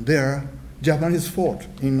 And there, Japanese fought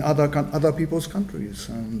in other people's countries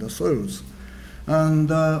and soils. And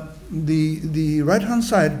the right-hand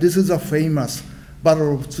side, this is a famous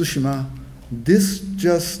Battle of Tsushima. This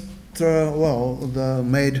just,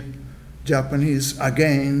 made Japanese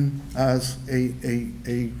again as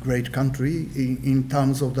a great country in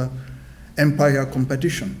terms of the empire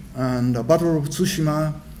competition. And the Battle of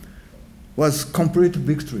Tsushima was complete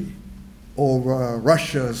victory over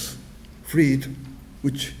Russia's fleet,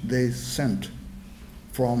 which they sent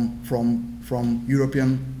from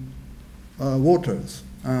European waters.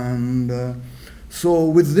 And so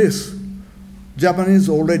with this, Japanese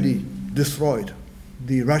already destroyed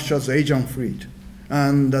the Russia's Asian fleet,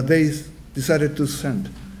 and they decided to send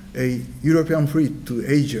a European fleet to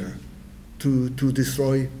Asia to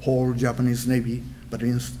destroy whole Japanese navy, but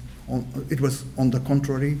it was on the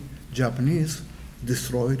contrary. Japanese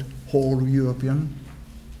destroyed whole European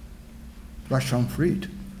Russian fleet,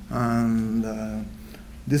 and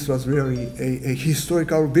this was really a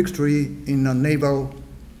historical victory in a naval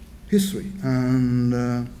history.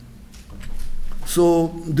 And so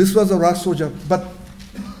this was a Russo-Japanese, but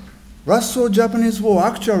Russo-Japanese War,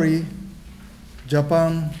 actually,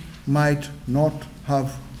 Japan might not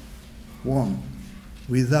have won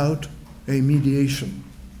without a mediation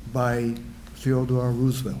by Theodore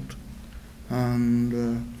Roosevelt.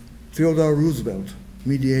 And Theodore Roosevelt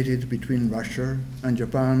mediated between Russia and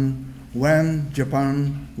Japan when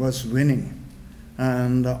Japan was winning.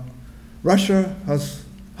 And Russia has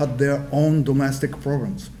had their own domestic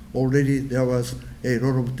problems. Already there was a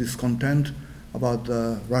lot of discontent about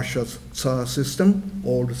Russia's Tsar system,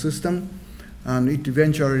 old system, and it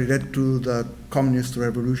eventually led to the communist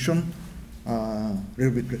revolution a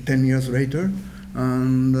little bit 10 years later.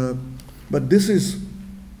 And but this is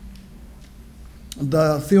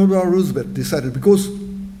the Theodore Roosevelt decided, because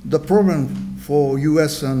the problem for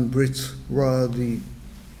US and Brits were the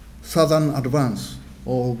southern advance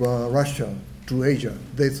of Russia to Asia.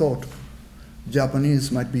 They thought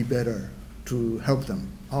Japanese might be better to help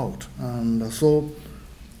them out. And so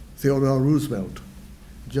Theodore Roosevelt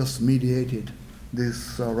just mediated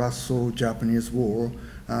this Russo-Japanese war.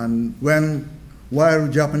 And while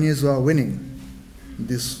Japanese were winning,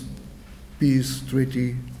 this peace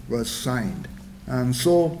treaty was signed. And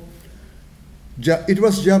so it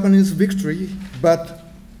was Japanese victory, but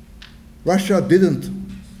Russia didn't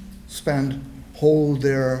hold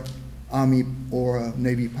their army or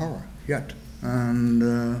navy power yet.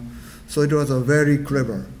 And so it was a very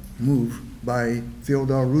clever move by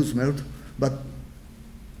Theodore Roosevelt, but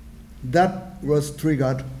that was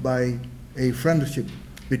triggered by a friendship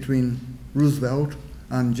between Roosevelt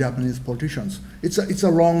and Japanese politicians. It's a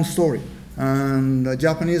long story, and the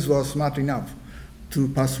Japanese were smart enough to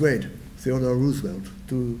persuade Theodore Roosevelt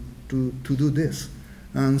to do this.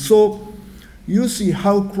 And so you see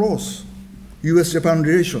how close US-Japan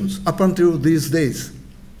relations up until these days.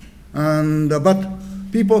 And but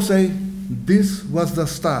people say this was the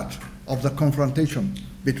start of the confrontation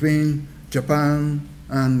between Japan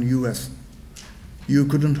and US. You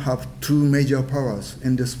couldn't have two major powers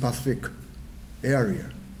in this Pacific area.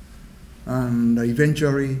 And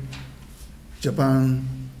eventually, Japan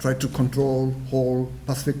tried to control whole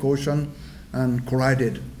Pacific Ocean and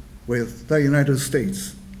collided with the United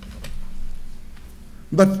States.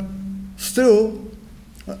 But still,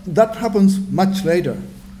 that happens much later.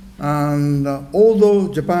 And although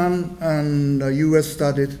Japan and the US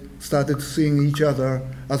started seeing each other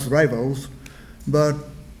as rivals, but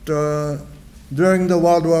during the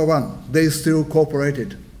World War I, they still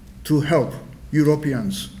cooperated to help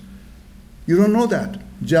Europeans. You don't know that.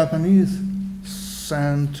 Japanese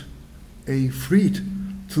sent a fleet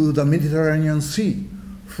to the Mediterranean Sea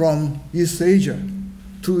from East Asia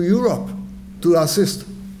to Europe to assist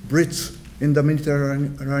Brits in the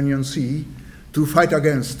Mediterranean Sea to fight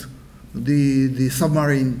against the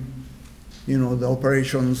submarine the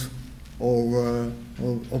operations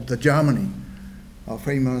of the Germany. A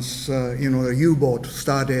famous, the U-boat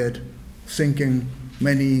started sinking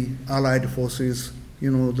many Allied forces,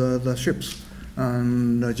 the ships.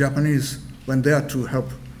 And the Japanese went there to help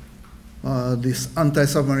these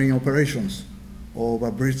anti-submarine operations of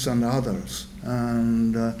Brits and others.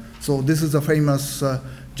 And so this is a famous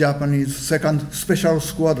Japanese second special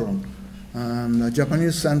squadron. And the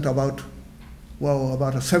Japanese sent about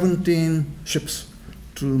 17 ships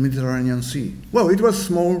to Mediterranean Sea. Well, it was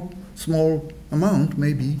small amount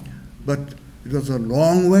maybe, but it was a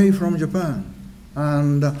long way from Japan.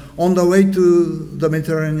 And on the way to the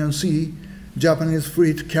Mediterranean Sea, Japanese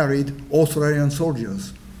fleet carried Australian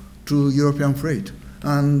soldiers to European fleet.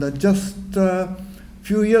 And just a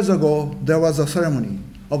few years ago, there was a ceremony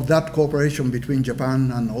of that cooperation between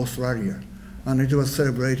Japan and Australia. And it was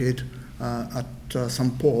celebrated at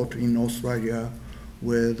some port in Australia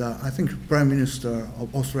with, I think,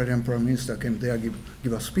 Australian Prime Minister came there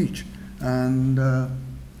give a speech. And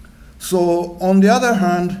so on the other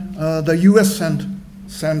hand, the US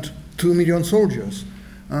sent 2 million soldiers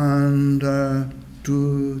and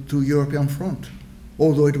to European front,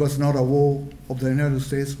 although it was not a war of the United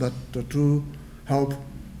States, but to help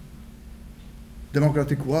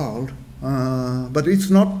democratic world. But it's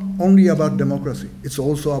not only about democracy, it's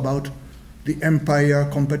also about the empire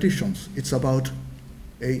competitions. It's about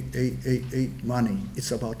money,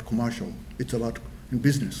 it's about commercial, it's about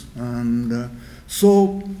business. And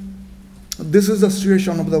so this is the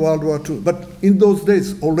situation of the World War II. But in those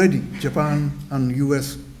days already, Japan and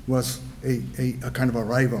US was a kind of a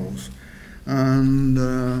rivals. And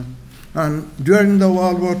during the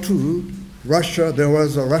World War II, Russia, there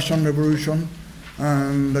was a Russian Revolution,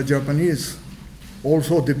 and the Japanese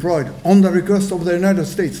also deployed on the request of the United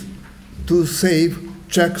States to save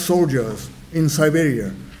Czech soldiers in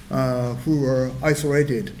Siberia who were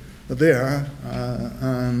isolated there.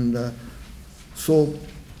 So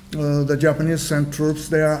the Japanese sent troops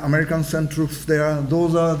there, Americans sent troops there.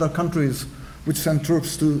 Those are the countries which sent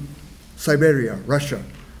troops to Siberia, Russia.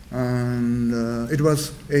 And it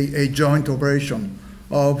was a joint operation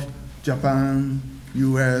of Japan,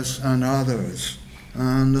 US, and others.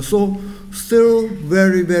 And so still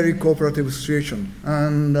very, very cooperative situation.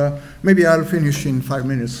 And maybe I'll finish in 5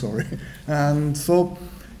 minutes, sorry. And so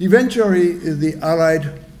eventually the Allied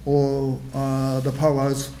or the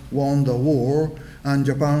powers won the war, and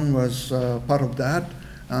Japan was part of that.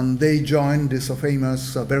 And they joined this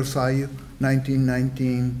famous Versailles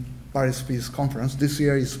 1919 Paris Peace Conference. This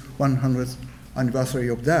year is 100th anniversary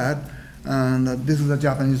of that. And this is a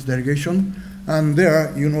Japanese delegation. And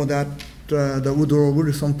there, you know that the Woodrow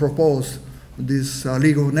Wilson proposed this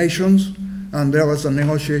League of Nations, and there was a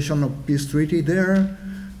negotiation of peace treaty there,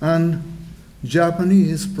 and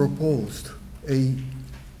Japanese proposed a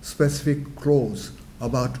specific clause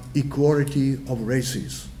about equality of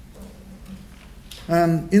races.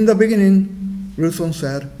 And in the beginning, Wilson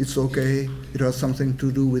said it's okay, it has something to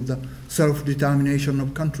do with the self-determination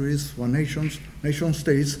of countries or nation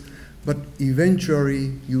states, but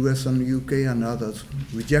eventually US and UK and others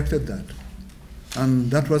rejected that. And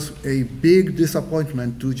that was a big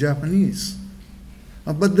disappointment to Japanese.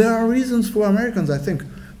 But there are reasons for Americans, I think,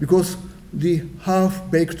 because the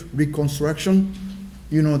half-baked reconstruction,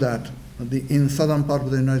 you know that in southern part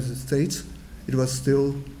of the United States, it was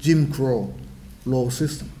still Jim Crow law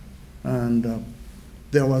system. And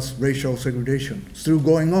there was racial segregation still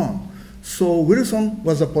going on. So Wilson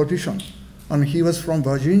was a politician, and he was from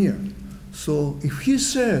Virginia. So if he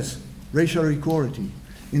says racial equality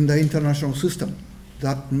in the international system,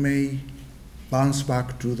 that may bounce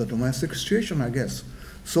back to the domestic situation, I guess.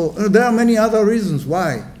 So there are many other reasons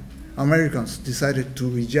why Americans decided to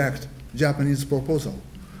reject Japanese proposal.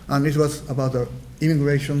 And it was about the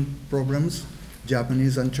immigration problems.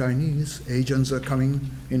 Japanese and Chinese agents are coming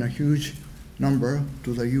in a huge number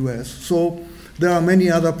to the US. So there are many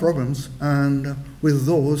other problems, and with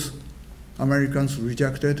those, Americans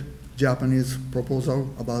rejected Japanese proposal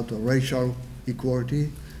about the racial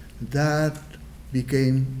equality. That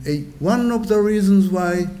became one of the reasons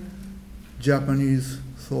why Japanese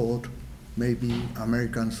thought maybe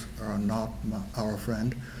Americans are not our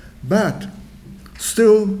friend. But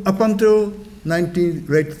still, up until late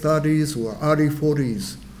 30s or early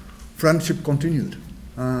 40s, friendship continued.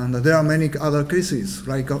 And there are many other cases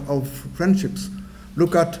like of friendships.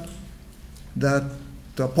 Look at that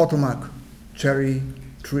Potomac cherry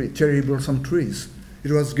blossom trees.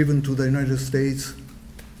 It was given to the United States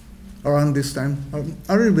around this time,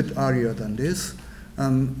 a little bit earlier than this.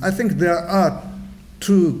 I think there are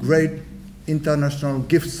two great international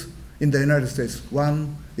gifts in the United States.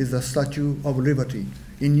 One is the Statue of Liberty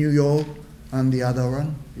in New York, and the other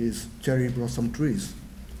one is cherry blossom trees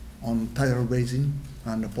on Tidal Basin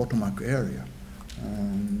and the Potomac area.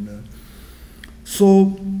 And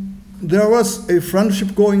so there was a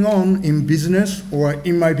friendship going on in business, or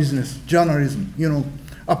in my business, journalism. You know,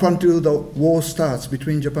 up until the war starts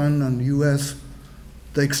between Japan and US,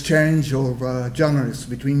 the exchange of journalists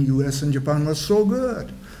between US and Japan was so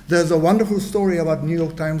good. There's a wonderful story about New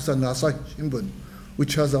York Times and Asahi Shimbun,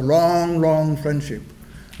 which has a long, long friendship.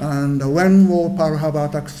 And when Pearl Harbor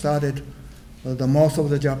attack started, the most of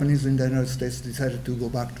the Japanese in the United States decided to go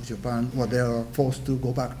back to Japan, or they were forced to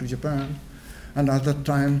go back to Japan. And at that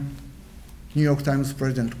time, New York Times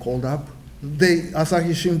president called up.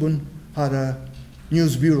 Asahi Shimbun had a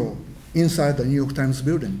news bureau inside the New York Times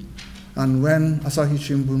building. And when Asahi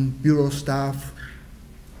Shimbun bureau staff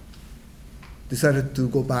decided to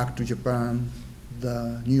go back to Japan,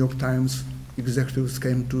 the New York Times executives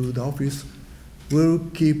came to the office. We'll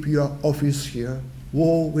keep your office here.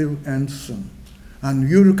 War will end soon. And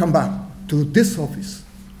you will come back to this office.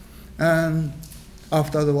 And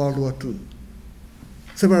after the World War II,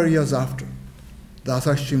 several years after, the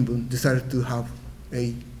Asahi Shimbun decided to have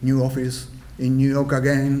a new office in New York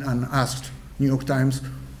again and asked New York Times,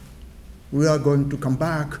 we are going to come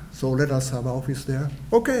back, so let us have an office there.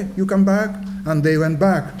 Okay, you come back. And they went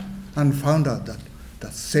back and found out that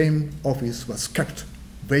the same office was kept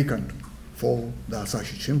vacant for the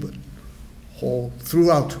Asahi Shimbun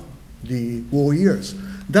throughout the war years.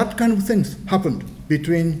 That kind of things happened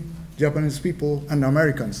between Japanese people and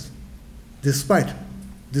Americans, despite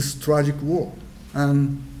this tragic war.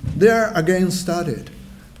 And there again started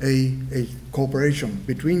a cooperation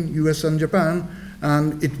between US and Japan,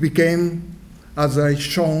 and it became, as I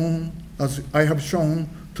have shown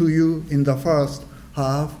to you in the first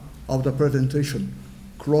half of the presentation,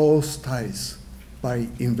 close ties by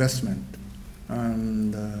investment.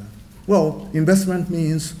 And well, investment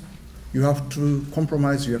means you have to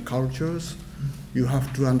compromise your cultures, you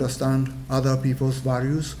have to understand other people's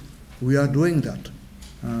values. We are doing that.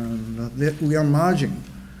 And we are merging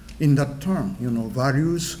in that term, you know,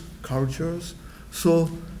 values, cultures. So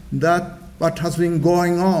that what has been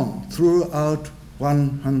going on throughout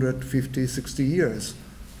 150, 60 years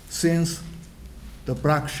since the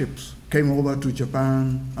black ships came over to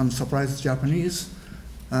Japan and surprised Japanese,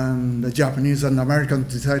 and the Japanese and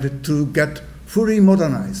Americans decided to get fully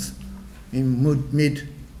modernized in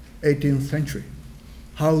mid-18th century.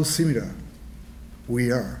 How similar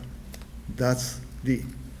we are. That's the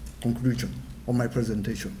conclusion of my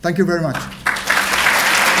presentation. Thank you very much.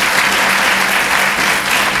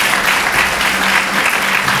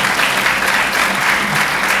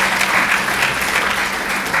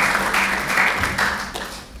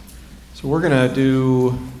 So we're going to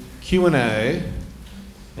do Q&A,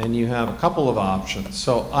 and you have a couple of options.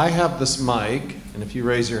 So I have this mic, and if you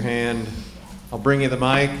raise your hand, I'll bring you the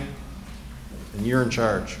mic, and you're in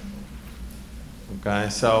charge. Okay,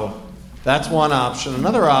 so that's one option.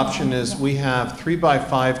 Another option is we have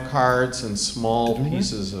 3x5 cards and small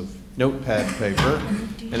pieces of notepad paper.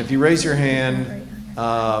 And if you raise your hand,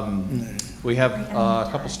 we have a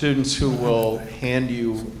couple students who will hand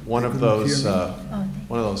you one of those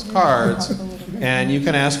cards, and you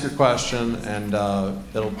can ask your question, and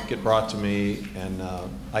it'll get brought to me, and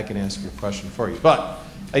I can ask your question for you. But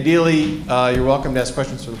ideally, you're welcome to ask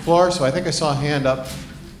questions from the floor. So I think I saw a hand up.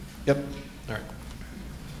 Yep. All right.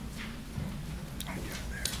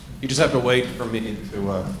 You just have to wait for me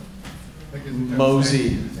to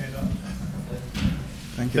mosey.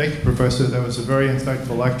 Thank you, Professor. That was a very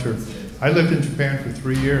insightful lecture. I lived in Japan for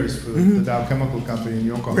 3 years for the Dow Chemical Company in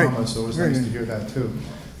Yokohama, so it was nice to hear that too.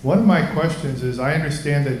 One of my questions is, I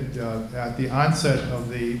understand that at the onset of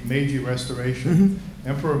the Meiji Restoration,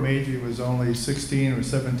 Emperor Meiji was only 16 or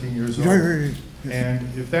 17 years old. And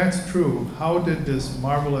if that's true, how did this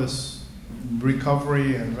marvelous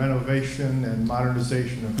recovery and renovation and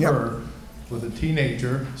modernization occur with a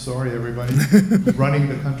teenager, sorry everybody, running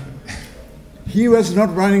the country? He was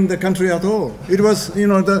not running the country at all. It was, you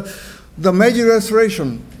know, the Meiji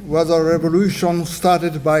Restoration was a revolution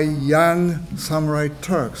started by young samurai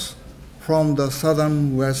Turks from the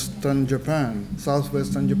southwestern Japan.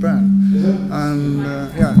 And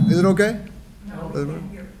yeah, is it okay?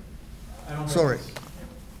 Sorry.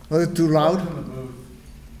 Was it too loud?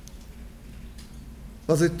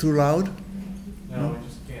 Was it too loud? No, we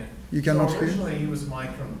just can't. You cannot hear? Originally, he was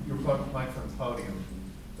mic from the podium,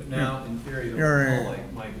 but now, in theory, the whole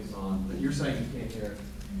mic is on. But you're saying you can't hear it.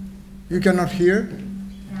 You cannot hear?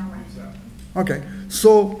 Okay,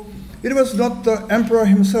 so it was not the emperor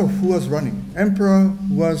himself who was running. Emperor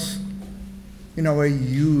was, in a way,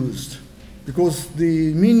 used. Because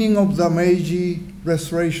the meaning of the Meiji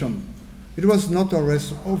Restoration, it was not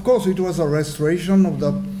of course it was a restoration of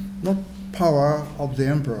the, not power of the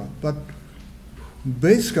emperor, but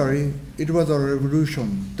basically it was a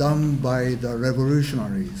revolution done by the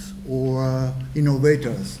revolutionaries or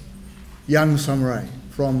innovators, young samurai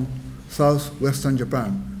from southwestern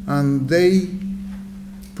Japan. And they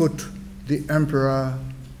put the emperor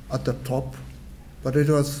at the top, but it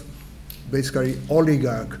was basically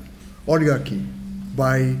oligarchy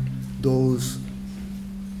by those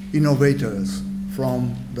innovators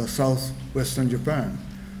from the southwestern Japan.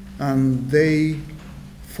 And they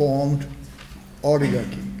formed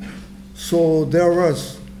oligarchy. So there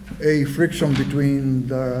was a friction between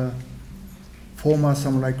the former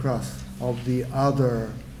samurai class of the other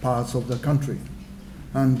parts of the country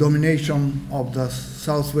and domination of the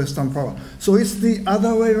southwestern power. So it's the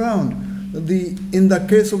other way around. In the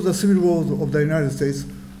case of the Civil War of the United States,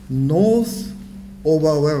 North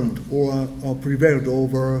overwhelmed or prevailed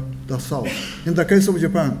over the South. In the case of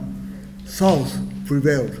Japan, South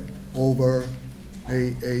prevailed over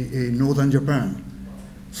a Northern Japan.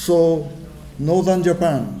 So Northern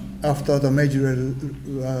Japan, after the Meiji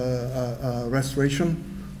Restoration,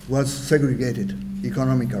 was segregated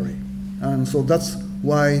economically. And so that's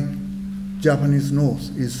why Japanese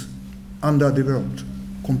North is underdeveloped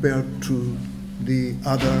compared to the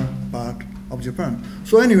other part of Japan.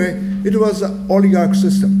 So anyway, it was an oligarch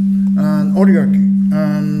system, an oligarchy.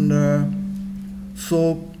 And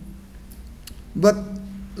but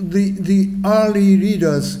the early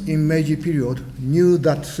leaders in Meiji period knew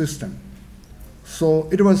that system. So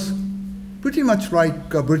it was pretty much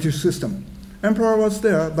like a British system. Emperor was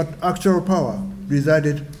there, but actual power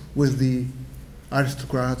resided with the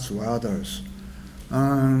aristocrats or others.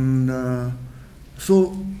 And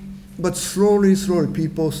but slowly,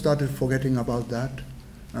 people started forgetting about that.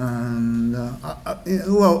 And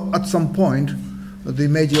well, at some point, the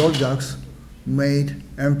Meiji oligarchs made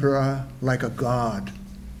emperor like a god.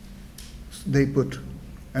 They put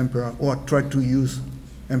emperor, or tried to use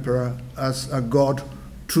emperor as a god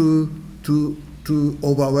to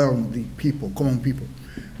overwhelm the people, common people.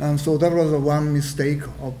 And so that was one mistake,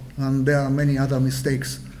 and there are many other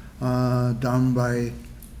mistakes done by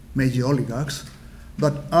Meiji oligarchs.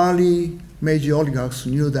 But early Meiji oligarchs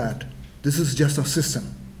knew that this is just a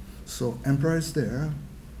system. So emperor is there,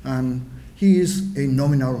 and he is a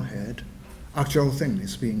nominal head. Actual thing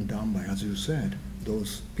is being done by, as you said,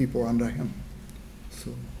 those people under him.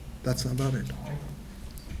 So that's about it.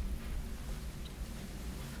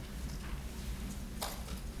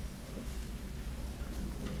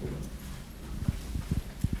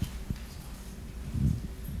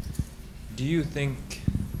 Do you think,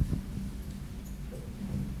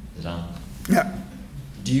 is it on? Yeah.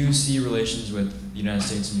 Do you see relations with the United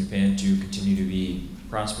States and Japan to continue to be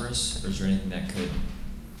prosperous, or is there anything that could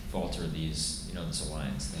falter these, this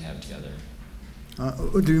alliance they have together?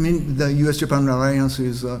 Do you mean the U.S.-Japan alliance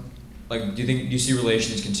is? Like, do you see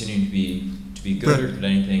relations continuing to be good, or could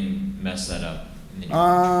anything mess that up?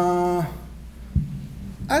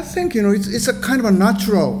 I think it's a kind of a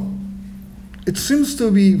natural. It seems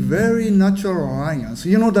to be very natural alliance.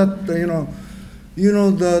 The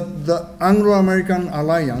Anglo-American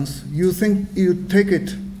alliance. You take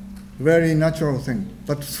it very natural thing,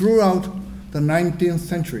 but throughout the 19th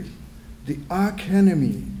century, the arch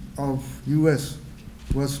enemy of U.S.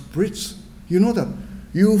 was Brits. You know that.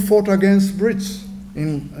 You fought against Brits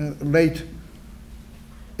in late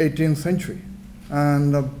 18th century.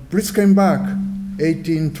 And the Brits came back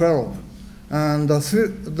 1812. And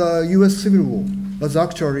the U.S. Civil War was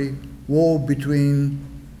actually war between,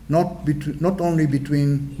 not only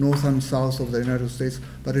between North and South of the United States,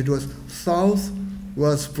 but it was South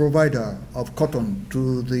was provider of cotton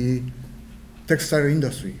to the textile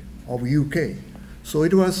industry of UK. So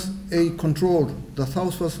it was the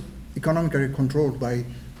South was economically controlled by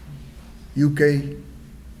UK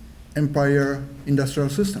empire industrial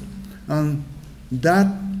system. And that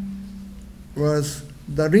was,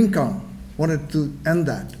 the Lincoln wanted to end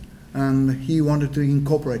that, and he wanted to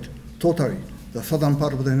incorporate totally the southern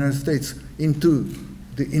part of the United States into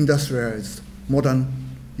the industrialized modern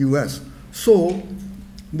US. So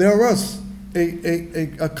there was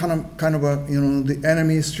a kind of the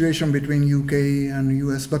enemy situation between UK and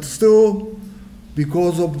US, but still,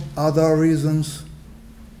 because of other reasons,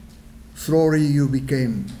 slowly you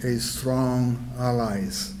became a strong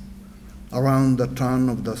allies around the turn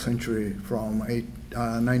of the century from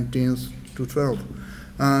 19th to 12th.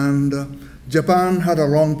 And Japan had a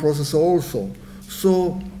long process also.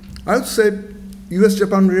 So I would say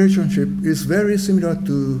US-Japan relationship is very similar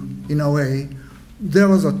to, in a way, there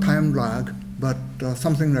was a time lag, but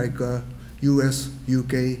something like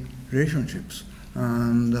US-UK relationships.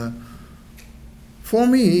 And for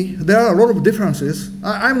me, there are a lot of differences.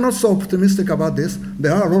 I'm not so optimistic about this.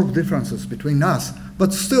 There are a lot of differences between us,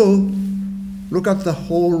 but still, look at the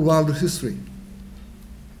whole world history.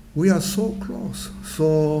 We are so close.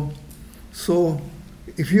 So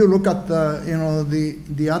if you look at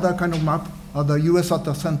the other kind of map, the US at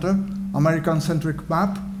the center, American-centric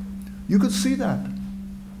map, you could see that.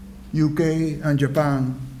 UK and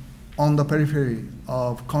Japan on the periphery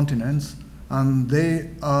of continents, and they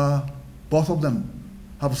are, both of them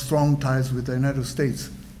have strong ties with the United States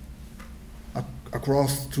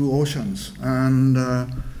across 2 oceans. And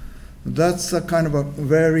that's a kind of a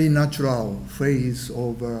very natural phase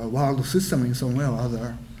of world system in some way or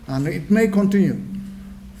other. And it may continue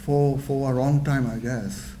for a long time, I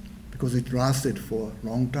guess, because it lasted for a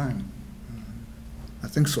long time. I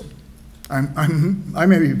think so. I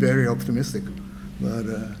may be very optimistic, but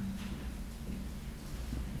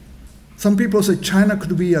some people say China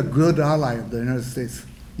could be a good ally of the United States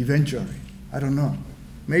eventually. I don't know.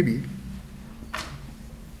 Maybe.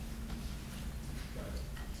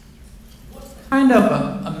 What kind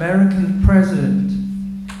of American president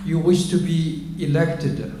you wish to be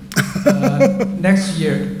elected next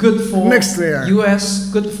year? Good for next year. US,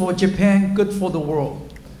 good for Japan, good for the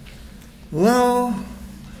world. Well,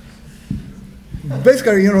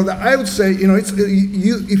 basically, I would say, it's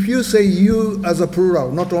if you say you as a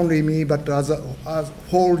plural, not only me, but as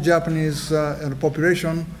whole Japanese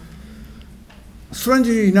population,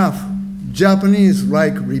 strangely enough, Japanese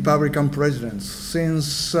like Republican presidents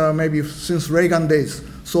since maybe since Reagan days.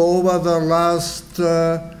 So over the last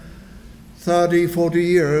 30, 40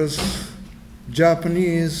 years,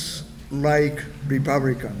 Japanese like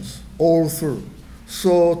Republicans all through.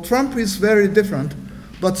 So Trump is very different,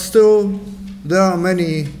 but still there are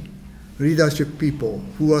many leadership people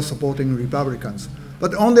who are supporting Republicans.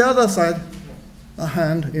 But on the other side,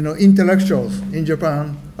 intellectuals in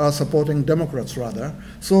Japan are supporting Democrats rather.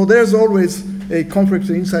 So there's always a conflict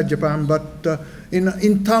inside Japan, but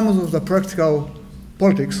in terms of the practical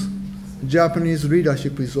politics, Japanese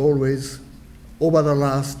leadership is always, over the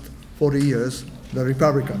last 40 years, the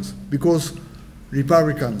Republicans. Because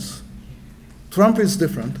Republicans, Trump is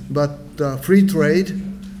different, but free trade,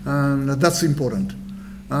 and that's important.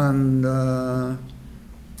 And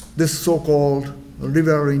this so-called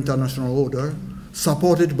liberal international order,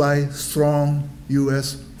 supported by strong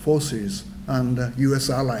US forces and US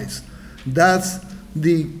allies. That's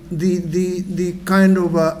the kind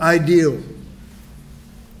of ideal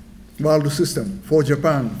world system for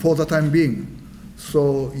Japan for the time being.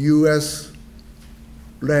 So US-led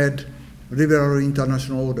liberal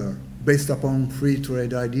international order based upon free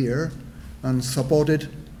trade idea and supported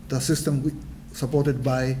the system supported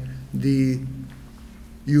by the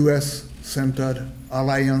US-centered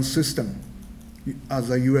alliance system as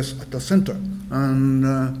the US at the center. And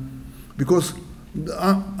because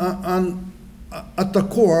at the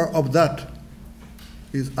core of that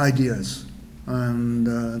is ideas and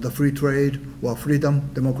the free trade or freedom,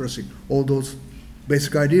 democracy, all those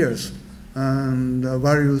basic ideas and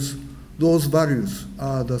values, those values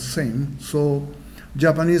are the same. So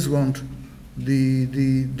Japanese want the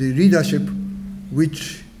leadership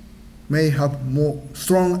which may have more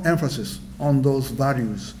strong emphasis on those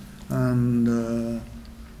values and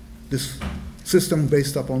this system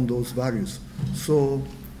based upon those values. So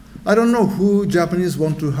I don't know who Japanese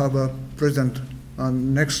want to have a president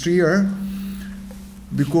next year,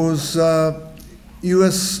 because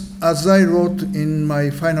US, as I wrote in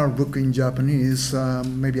my final book in Japanese,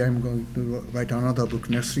 maybe I'm going to write another book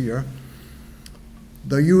next year,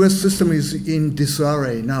 the US system is in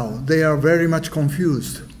disarray now. They are very much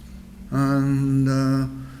confused and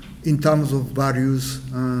in terms of values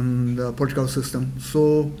and political system.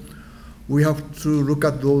 So we have to look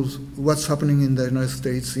at those, what's happening in the United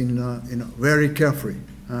States in very carefully.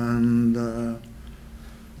 And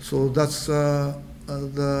so that's the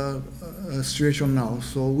situation now.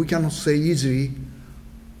 So we cannot say easily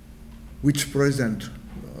which president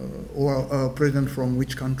or president from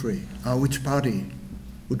which country, which party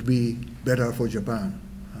would be better for Japan.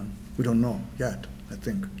 We don't know yet, I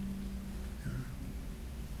think.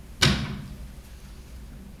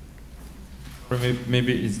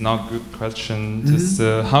 Maybe it's not a good question. Just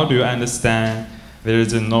how do you understand there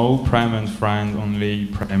is a no primary friend, only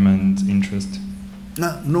primary interest?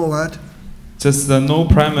 No what? Just the no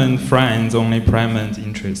primary friends, only primary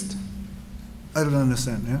interest. I don't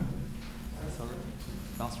understand, yeah? Sorry,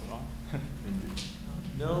 that's wrong.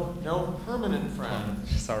 No permanent friend.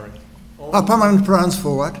 Sorry. Permanent friends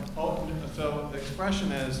for what? Oh, so the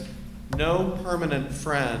expression is no permanent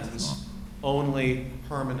friends, only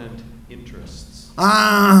permanent interests.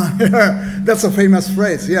 Ah, that's a famous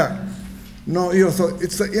phrase, yeah. No, so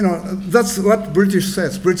it's that's what British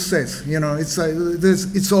says.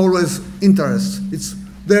 It's always interest.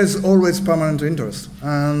 There's always permanent interest,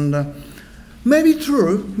 and maybe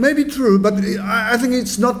true, but I think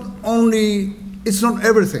it's not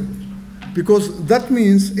everything, because that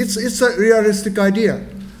means it's a realistic idea.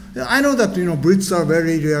 I know that Brits are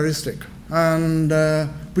very realistic, and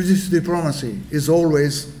British diplomacy is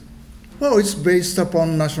always, well, it's based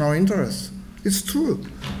upon national interest. It's true.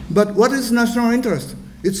 But what is national interest?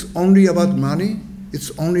 It's only about money?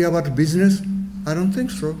 It's only about business? I don't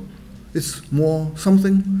think so. It's more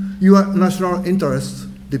something. Your national interests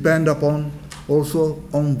depend upon also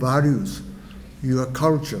on values, your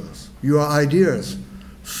cultures, your ideas.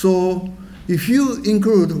 So if you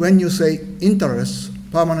include, when you say interests,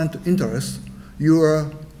 permanent interests,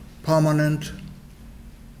 your permanent,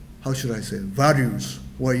 how should I say, values,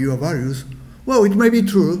 or your values, well, it may be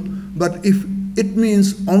true, but if it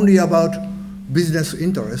means only about business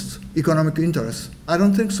interests, economic interests, I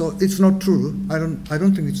don't think so. It's not true. I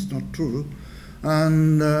don't think it's not true,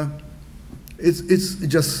 and it's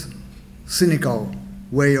just cynical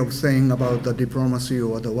way of saying about the diplomacy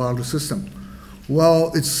or the world system.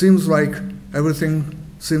 Well, it seems like everything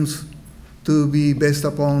seems to be based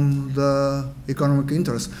upon the economic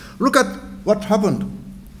interest. Look at what happened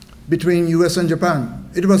between US and Japan.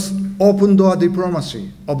 It was open door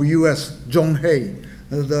diplomacy of US, John Hay,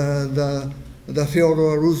 the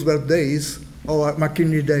Theodore Roosevelt days, or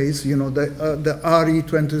McKinley days, the early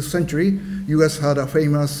 20th century. US had a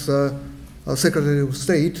famous Secretary of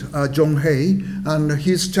State, John Hay, and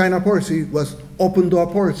his China policy was open door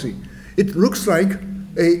policy. It looks like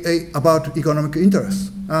about economic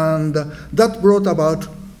interest, and that brought about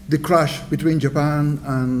the clash between Japan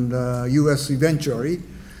and US eventually.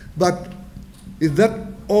 But if that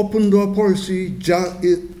open door policy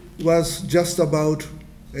it was just about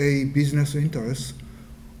a business interest,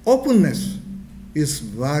 openness is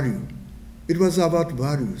value. It was about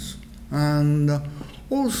values, and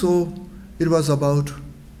also it was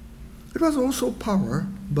also power.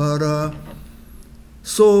 But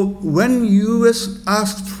so when US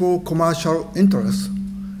asked for commercial interest,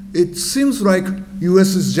 it seems like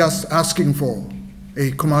US is just asking for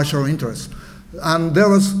a commercial interest. And there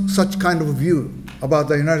was such kind of view about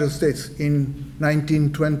the United States in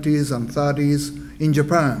 1920s and 30s in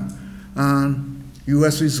Japan. And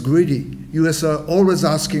US is greedy. US are always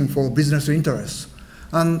asking for business interests.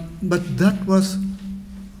 But that was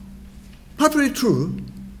partly true,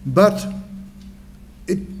 but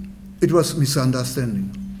it was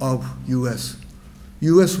misunderstanding of US.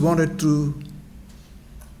 US wanted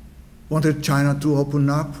China to open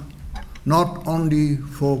up, not only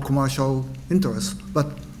for commercial interests, but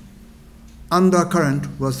undercurrent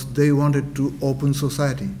was they wanted to open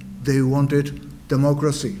society. They wanted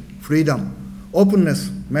democracy, freedom. Openness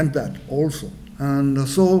meant that also. And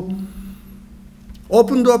so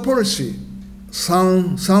open door policy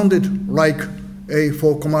sounded like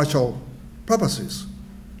for commercial purposes.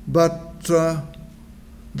 But the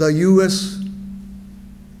US,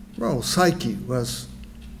 well, psyche was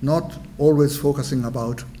not always focusing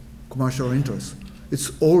about commercial interests.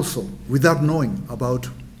 It's also without knowing about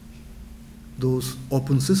those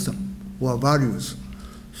open systems or values.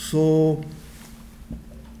 So,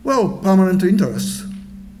 well, permanent interest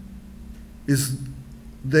is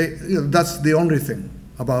that's the only thing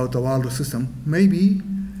about the world system. Maybe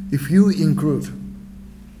if you include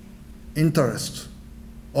interest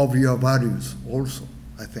of your values also,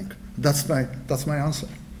 I think that's my answer.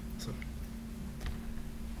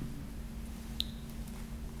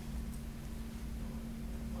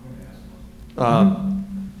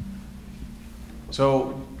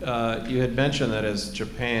 So you had mentioned that as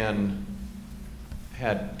Japan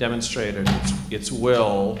had demonstrated its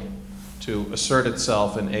will to assert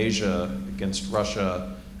itself in Asia against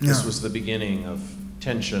Russia, this was the beginning of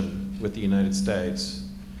tension with the United States.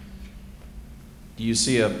 Do you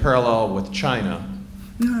see a parallel with China?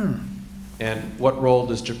 Yeah. And what role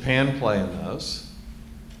does Japan play in this?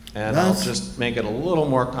 And I'll just make it a little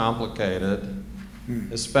more complicated.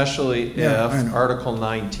 Especially if Article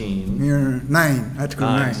 19, Article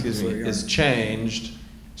 9 is changed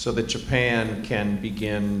so that Japan can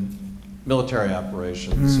begin military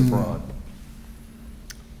operations abroad.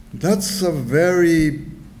 That's a very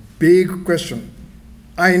big question.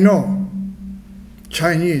 I know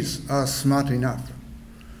Chinese are smart enough,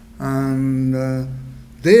 and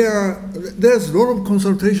there's a lot of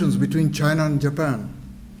consultations between China and Japan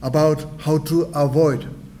about how to avoid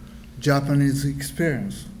Japanese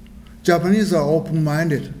experience. Japanese are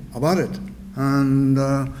open-minded about it, and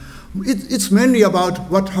it's mainly about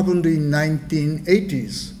what happened in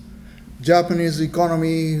 1980s. Japanese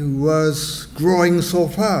economy was growing so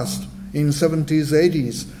fast in 70s,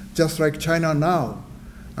 80s, just like China now.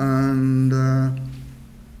 And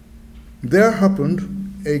there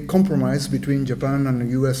happened a compromise between Japan and the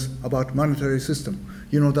US about monetary system.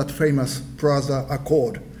 You know, that famous Plaza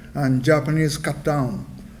Accord, and Japanese cut down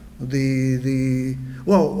the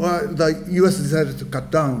US decided to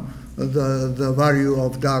cut down the value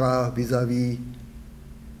of dollar vis-a-vis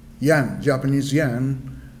yen, Japanese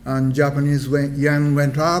yen, and Japanese yen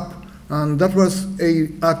went up, and that was a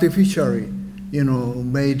artificially,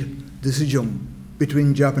 made decision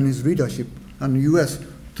between Japanese leadership and US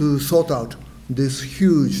to sort out this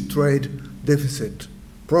huge trade deficit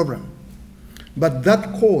problem. But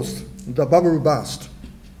that caused the bubble burst,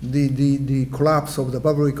 the collapse of the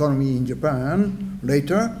bubble economy in Japan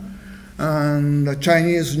later, and the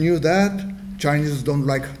Chinese knew that. Chinese don't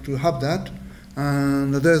like to have that,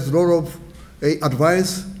 and there's a lot of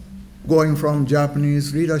advice going from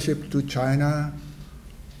Japanese leadership to China.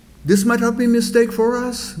 This might have been a mistake for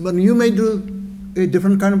us, but you may do a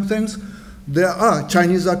different kind of things.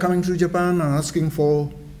 Chinese are coming to Japan and asking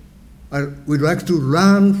for, we'd like to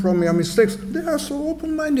learn from your mistakes. They are so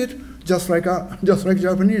open-minded, just like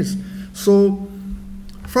Japanese. So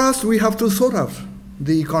first we have to sort out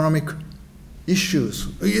the economic issues.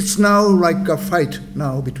 It's now like a fight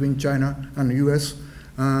now between China and the US,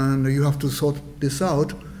 and you have to sort this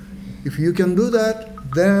out. If you can do that,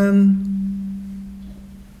 then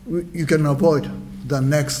you can avoid the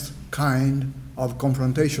next kind of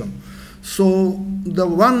confrontation. So the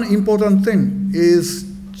one important thing is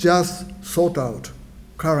just sort out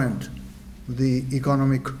the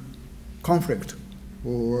economic conflict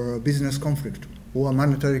or business conflict or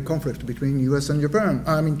monetary conflict between US and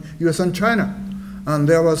US and China. And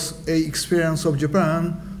there was an experience of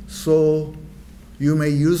Japan, so you may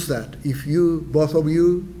use that. If both of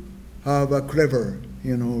you have a clever,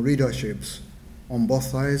 leaderships on both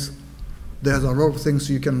sides, there's a lot of things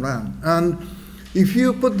you can learn. And if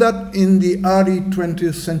you put that in the early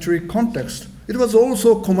 20th century context, it was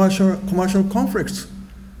also commercial conflicts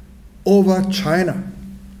over China.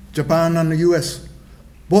 Japan and the US,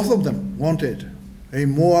 both of them wanted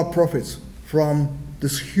more profits from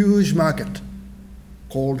this huge market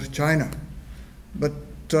called China. But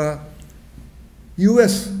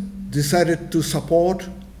US decided to support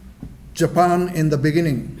Japan in the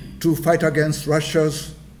beginning to fight against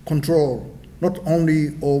Russia's control, not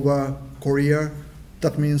only over Korea,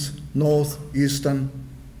 that means northeastern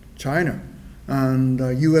China. And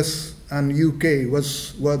US and UK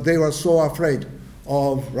they were so afraid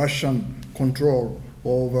of Russian control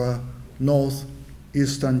over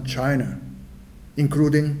northeastern China,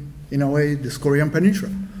 including, in a way, this Korean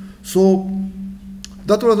peninsula. So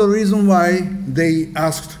that was the reason why they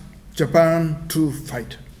asked Japan to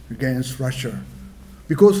fight against Russia,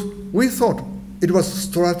 because we thought it was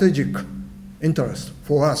strategic interest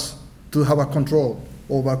for us to have a control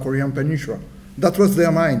over Korean peninsula. That was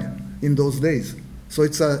their mind in those days. So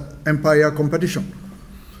it's an empire competition.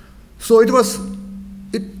 So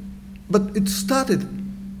but it started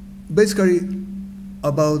basically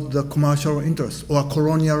about the commercial interest or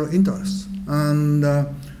colonial interest. And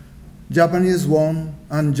Japanese won,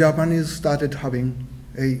 and Japanese started having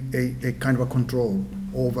a kind of a control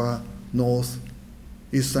over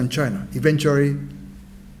northeastern China. Eventually,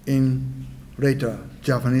 later,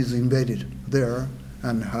 Japanese invaded there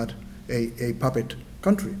and had a puppet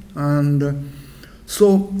country. And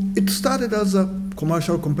so it started as a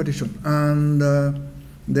commercial competition, and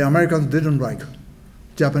the Americans didn't like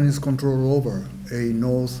Japanese control over a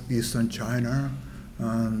northeastern China,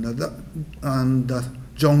 and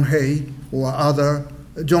John Hay or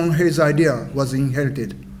John Hay's idea was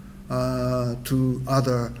inherited to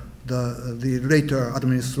the later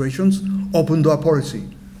administrations. Open door policy.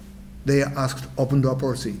 They asked open door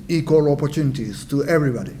policy, equal opportunities to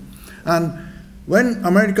everybody. And when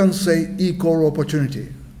Americans say equal opportunity,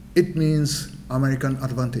 it means American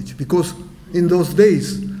advantage, because in those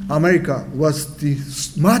days, America was the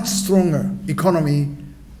much stronger economy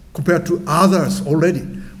compared to others already.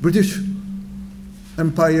 British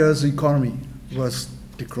Empire's economy was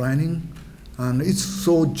declining, and it's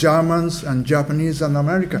so Germans and Japanese and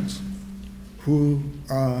Americans who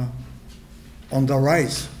are on the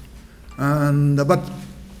rise. But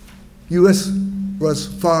US was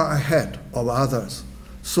far ahead of others.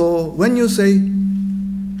 So when you say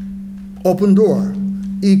open door,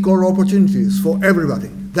 equal opportunities for everybody,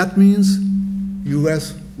 that means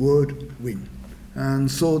US would win. And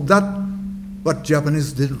so that what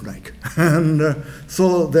Japanese didn't like. And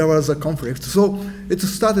so there was a conflict. So it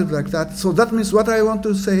started like that. So that means what I want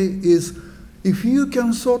to say is, if you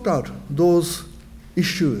can sort out those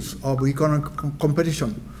issues of economic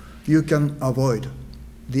competition, you can avoid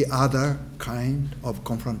the other kind of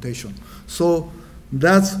confrontation. So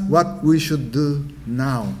that's what we should do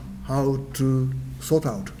now, how to sort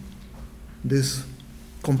out this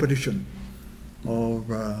competition, or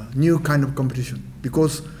new kind of competition.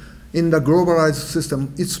 Because in the globalized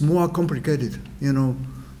system, it's more complicated. You know,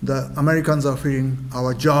 the Americans are feeling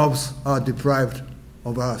our jobs are deprived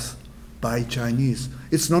of us by Chinese.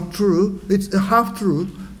 It's not true, it's half true,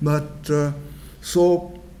 but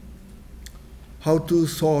so how to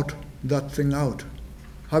sort that thing out?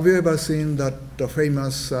 Have you ever seen that the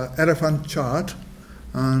famous elephant chart?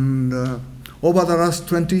 And over the last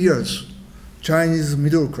 20 years, Chinese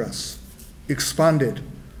middle class expanded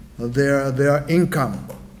their income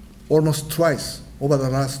almost twice over the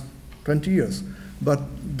last 20 years. But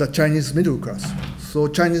the Chinese middle class. So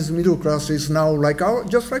Chinese middle class is now like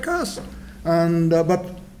just like us. And but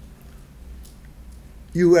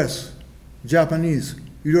US, Japanese,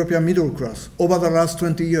 European middle class over the last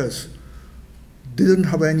 20 years didn't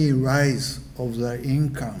have any rise of the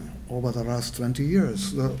income over the last 20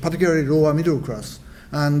 years, particularly lower middle class.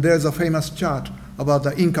 And there's a famous chart about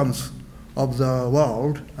the incomes of the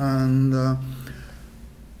world. And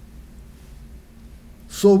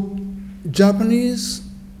so Japanese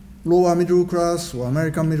lower middle class, or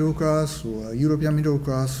American middle class, or European middle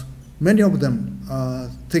class, many of them are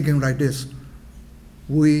thinking like this: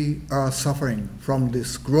 we are suffering from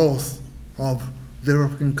this growth of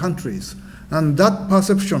developing countries. And that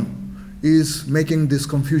perception is making this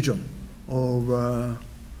confusion of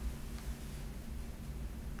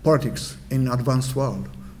politics in advanced world.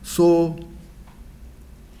 So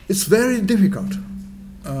it's very difficult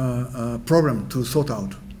problem to sort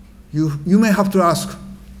out. You may have to ask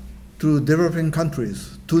to developing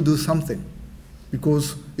countries to do something,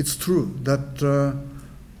 because it's true that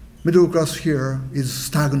middle class here is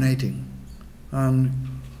stagnating, and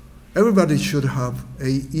everybody should have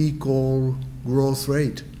an equal growth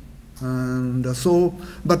rate. And so,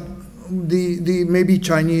 but the maybe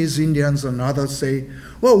Chinese, Indians, and others say,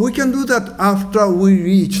 well, we can do that after we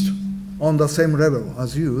reached on the same level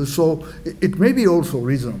as you. So it may be also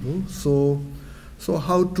reasonable. So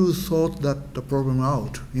how to sort that the problem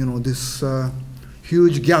out? You know, this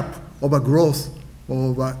huge gap of a growth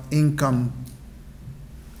of income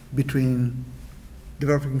between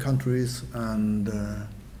developing countries and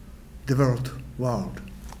developed world.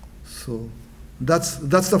 So that's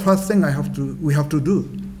the first thing we have to do.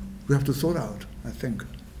 We have to sort out, I think.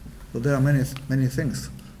 So there are many things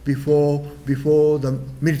before the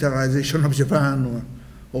militarization of Japan or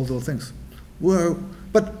all those things. Well,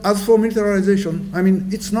 but as for militarization, I mean,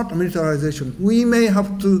 it's not a militarization. We may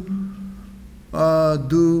have to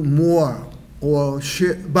do more or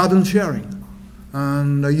burden sharing.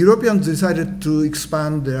 And the Europeans decided to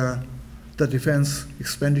expand the defense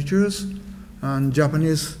expenditures, and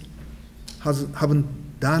Japanese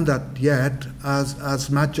haven't done that yet as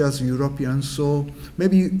much as Europeans. So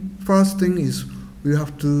maybe first thing is we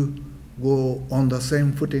have to go on the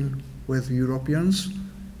same footing with Europeans,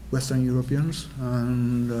 Western Europeans,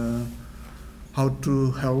 and how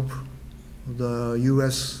to help the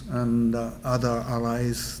US and other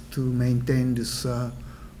allies to maintain this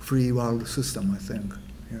free world system, I think.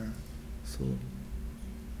 Yeah. So.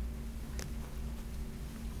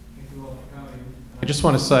 I just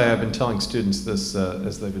want to say, I've been telling students this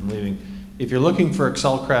as they've been leaving. If you're looking for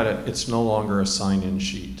Excel credit, it's no longer a sign-in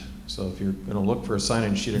sheet. So if you're going to look for a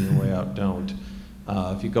sign-in sheet on your way out, don't.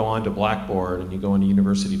 If you go onto Blackboard and you go into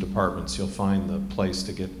university departments, you'll find the place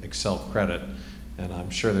to get Excel credit. And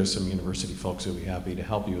I'm sure there's some university folks who will be happy to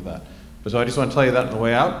help you with that. But so I just want to tell you that on the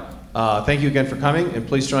way out. Thank you again for coming, and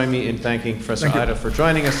please join me in thanking Professor Aida for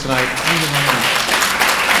joining us tonight. Thank you very much.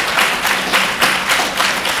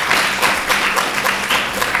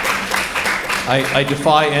 I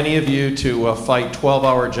defy any of you to fight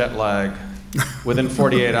 12-hour jet lag within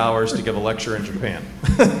 48 hours to give a lecture in Japan.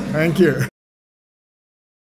 Thank you.